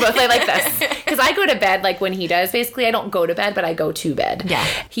 And so we both lay like this because I go to bed like when he does. Basically, I don't go to bed, but I go to bed. Yeah.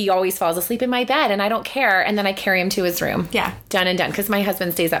 He always falls asleep in my bed and I don't care. And then I carry him to his room. Yeah. Done and done. Because my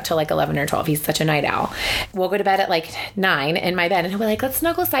husband stays up till like 11 or 12. He's such a night owl. We'll go to bed at like 9 in my bed and he'll be like, let's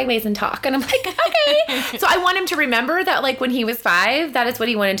snuggle sideways and talk. And I'm like, okay. So I want him to remember that like when he was 5, that is what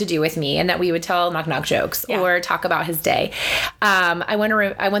he wanted to do with me and that we would tell knock jokes or talk about his day. I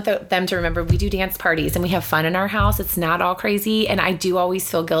want them to remember we do dance parties and we have fun in our house. It's not all crazy. And I do always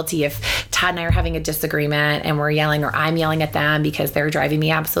feel guilty if Todd and I are having a disagreement and we're yelling or I'm yelling at them because they're driving me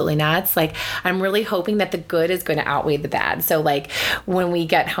absolutely nuts. Like I'm really hoping that the good is going to outweigh the bad. So like when we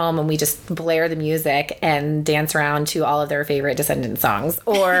get home and we just blare the music and dance around to all of their favorite Descendants songs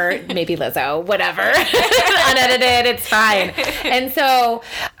or maybe Lizzo, whatever, unedited, it's fine. And so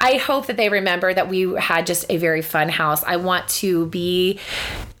I hope that they remember that we had just a very fun house. I want to,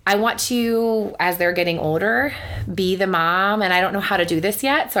 as they're getting older, be the mom, and I don't know how to do this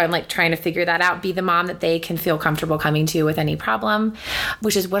yet, so I'm like trying to figure that out, be the mom that they can feel comfortable coming to with any problem,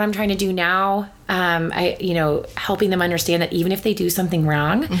 which is what I'm trying to do now. Helping them understand that even if they do something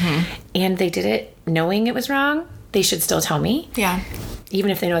wrong and they did it knowing it was wrong, they should still tell me. Yeah.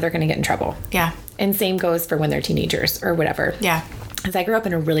 Even if they know they're going to get in trouble. Yeah. And same goes for when they're teenagers or whatever. Yeah. Because I grew up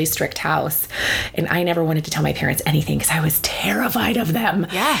in a really strict house and I never wanted to tell my parents anything because I was terrified of them.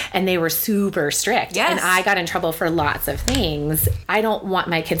 Yeah. And they were super strict. Yes. And I got in trouble for lots of things. I don't want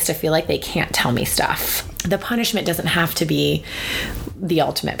my kids to feel like they can't tell me stuff. The punishment doesn't have to be the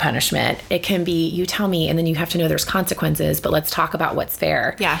ultimate punishment. It can be, you tell me and then you have to know there's consequences, but let's talk about what's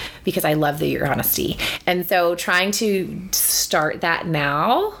fair. Yeah. Because I love your honesty. And so trying to start that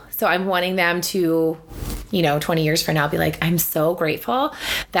now. So I'm wanting them to, 20 years from now, be like, I'm so grateful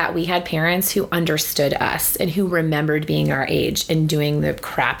that we had parents who understood us and who remembered being our age and doing the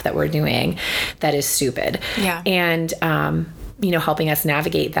crap that we're doing that is stupid. Yeah. And, helping us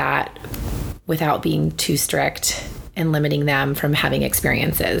navigate that without being too strict and limiting them from having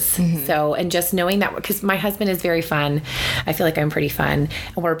experiences. So, and just knowing that, because my husband is very fun. I feel like I'm pretty fun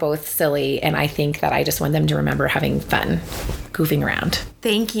and we're both silly. And I think that I just want them to remember having fun, goofing around.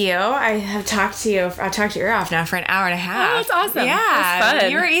 Thank you. I've talked your ear off now for an hour and a half. Oh, that's awesome. Yeah. That was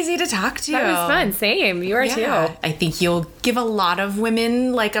fun. You were easy to talk to. That was fun. Same. You are too. I think you'll give a lot of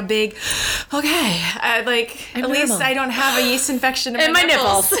women like a big, okay, at least I don't have a yeast infection in my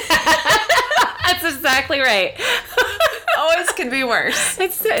nipples. That's exactly right. Always could be worse.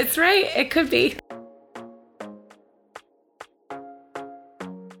 It's right. It could be.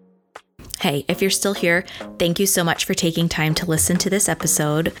 Hey, if you're still here, thank you so much for taking time to listen to this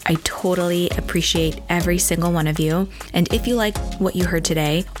episode. I totally appreciate every single one of you. And if you like what you heard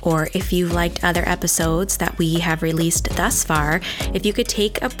today, or if you've liked other episodes that we have released thus far, if you could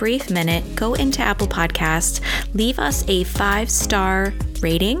take a brief minute, go into Apple Podcasts, leave us a 5-star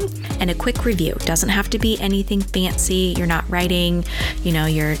rating and a quick review. Doesn't have to be anything fancy. You're not writing,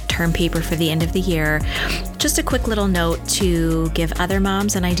 your term paper for the end of the year. Just a quick little note to give other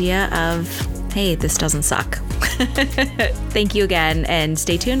moms an idea of, hey, this doesn't suck. Thank you again, and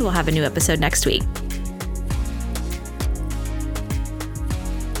stay tuned. We'll have a new episode next week.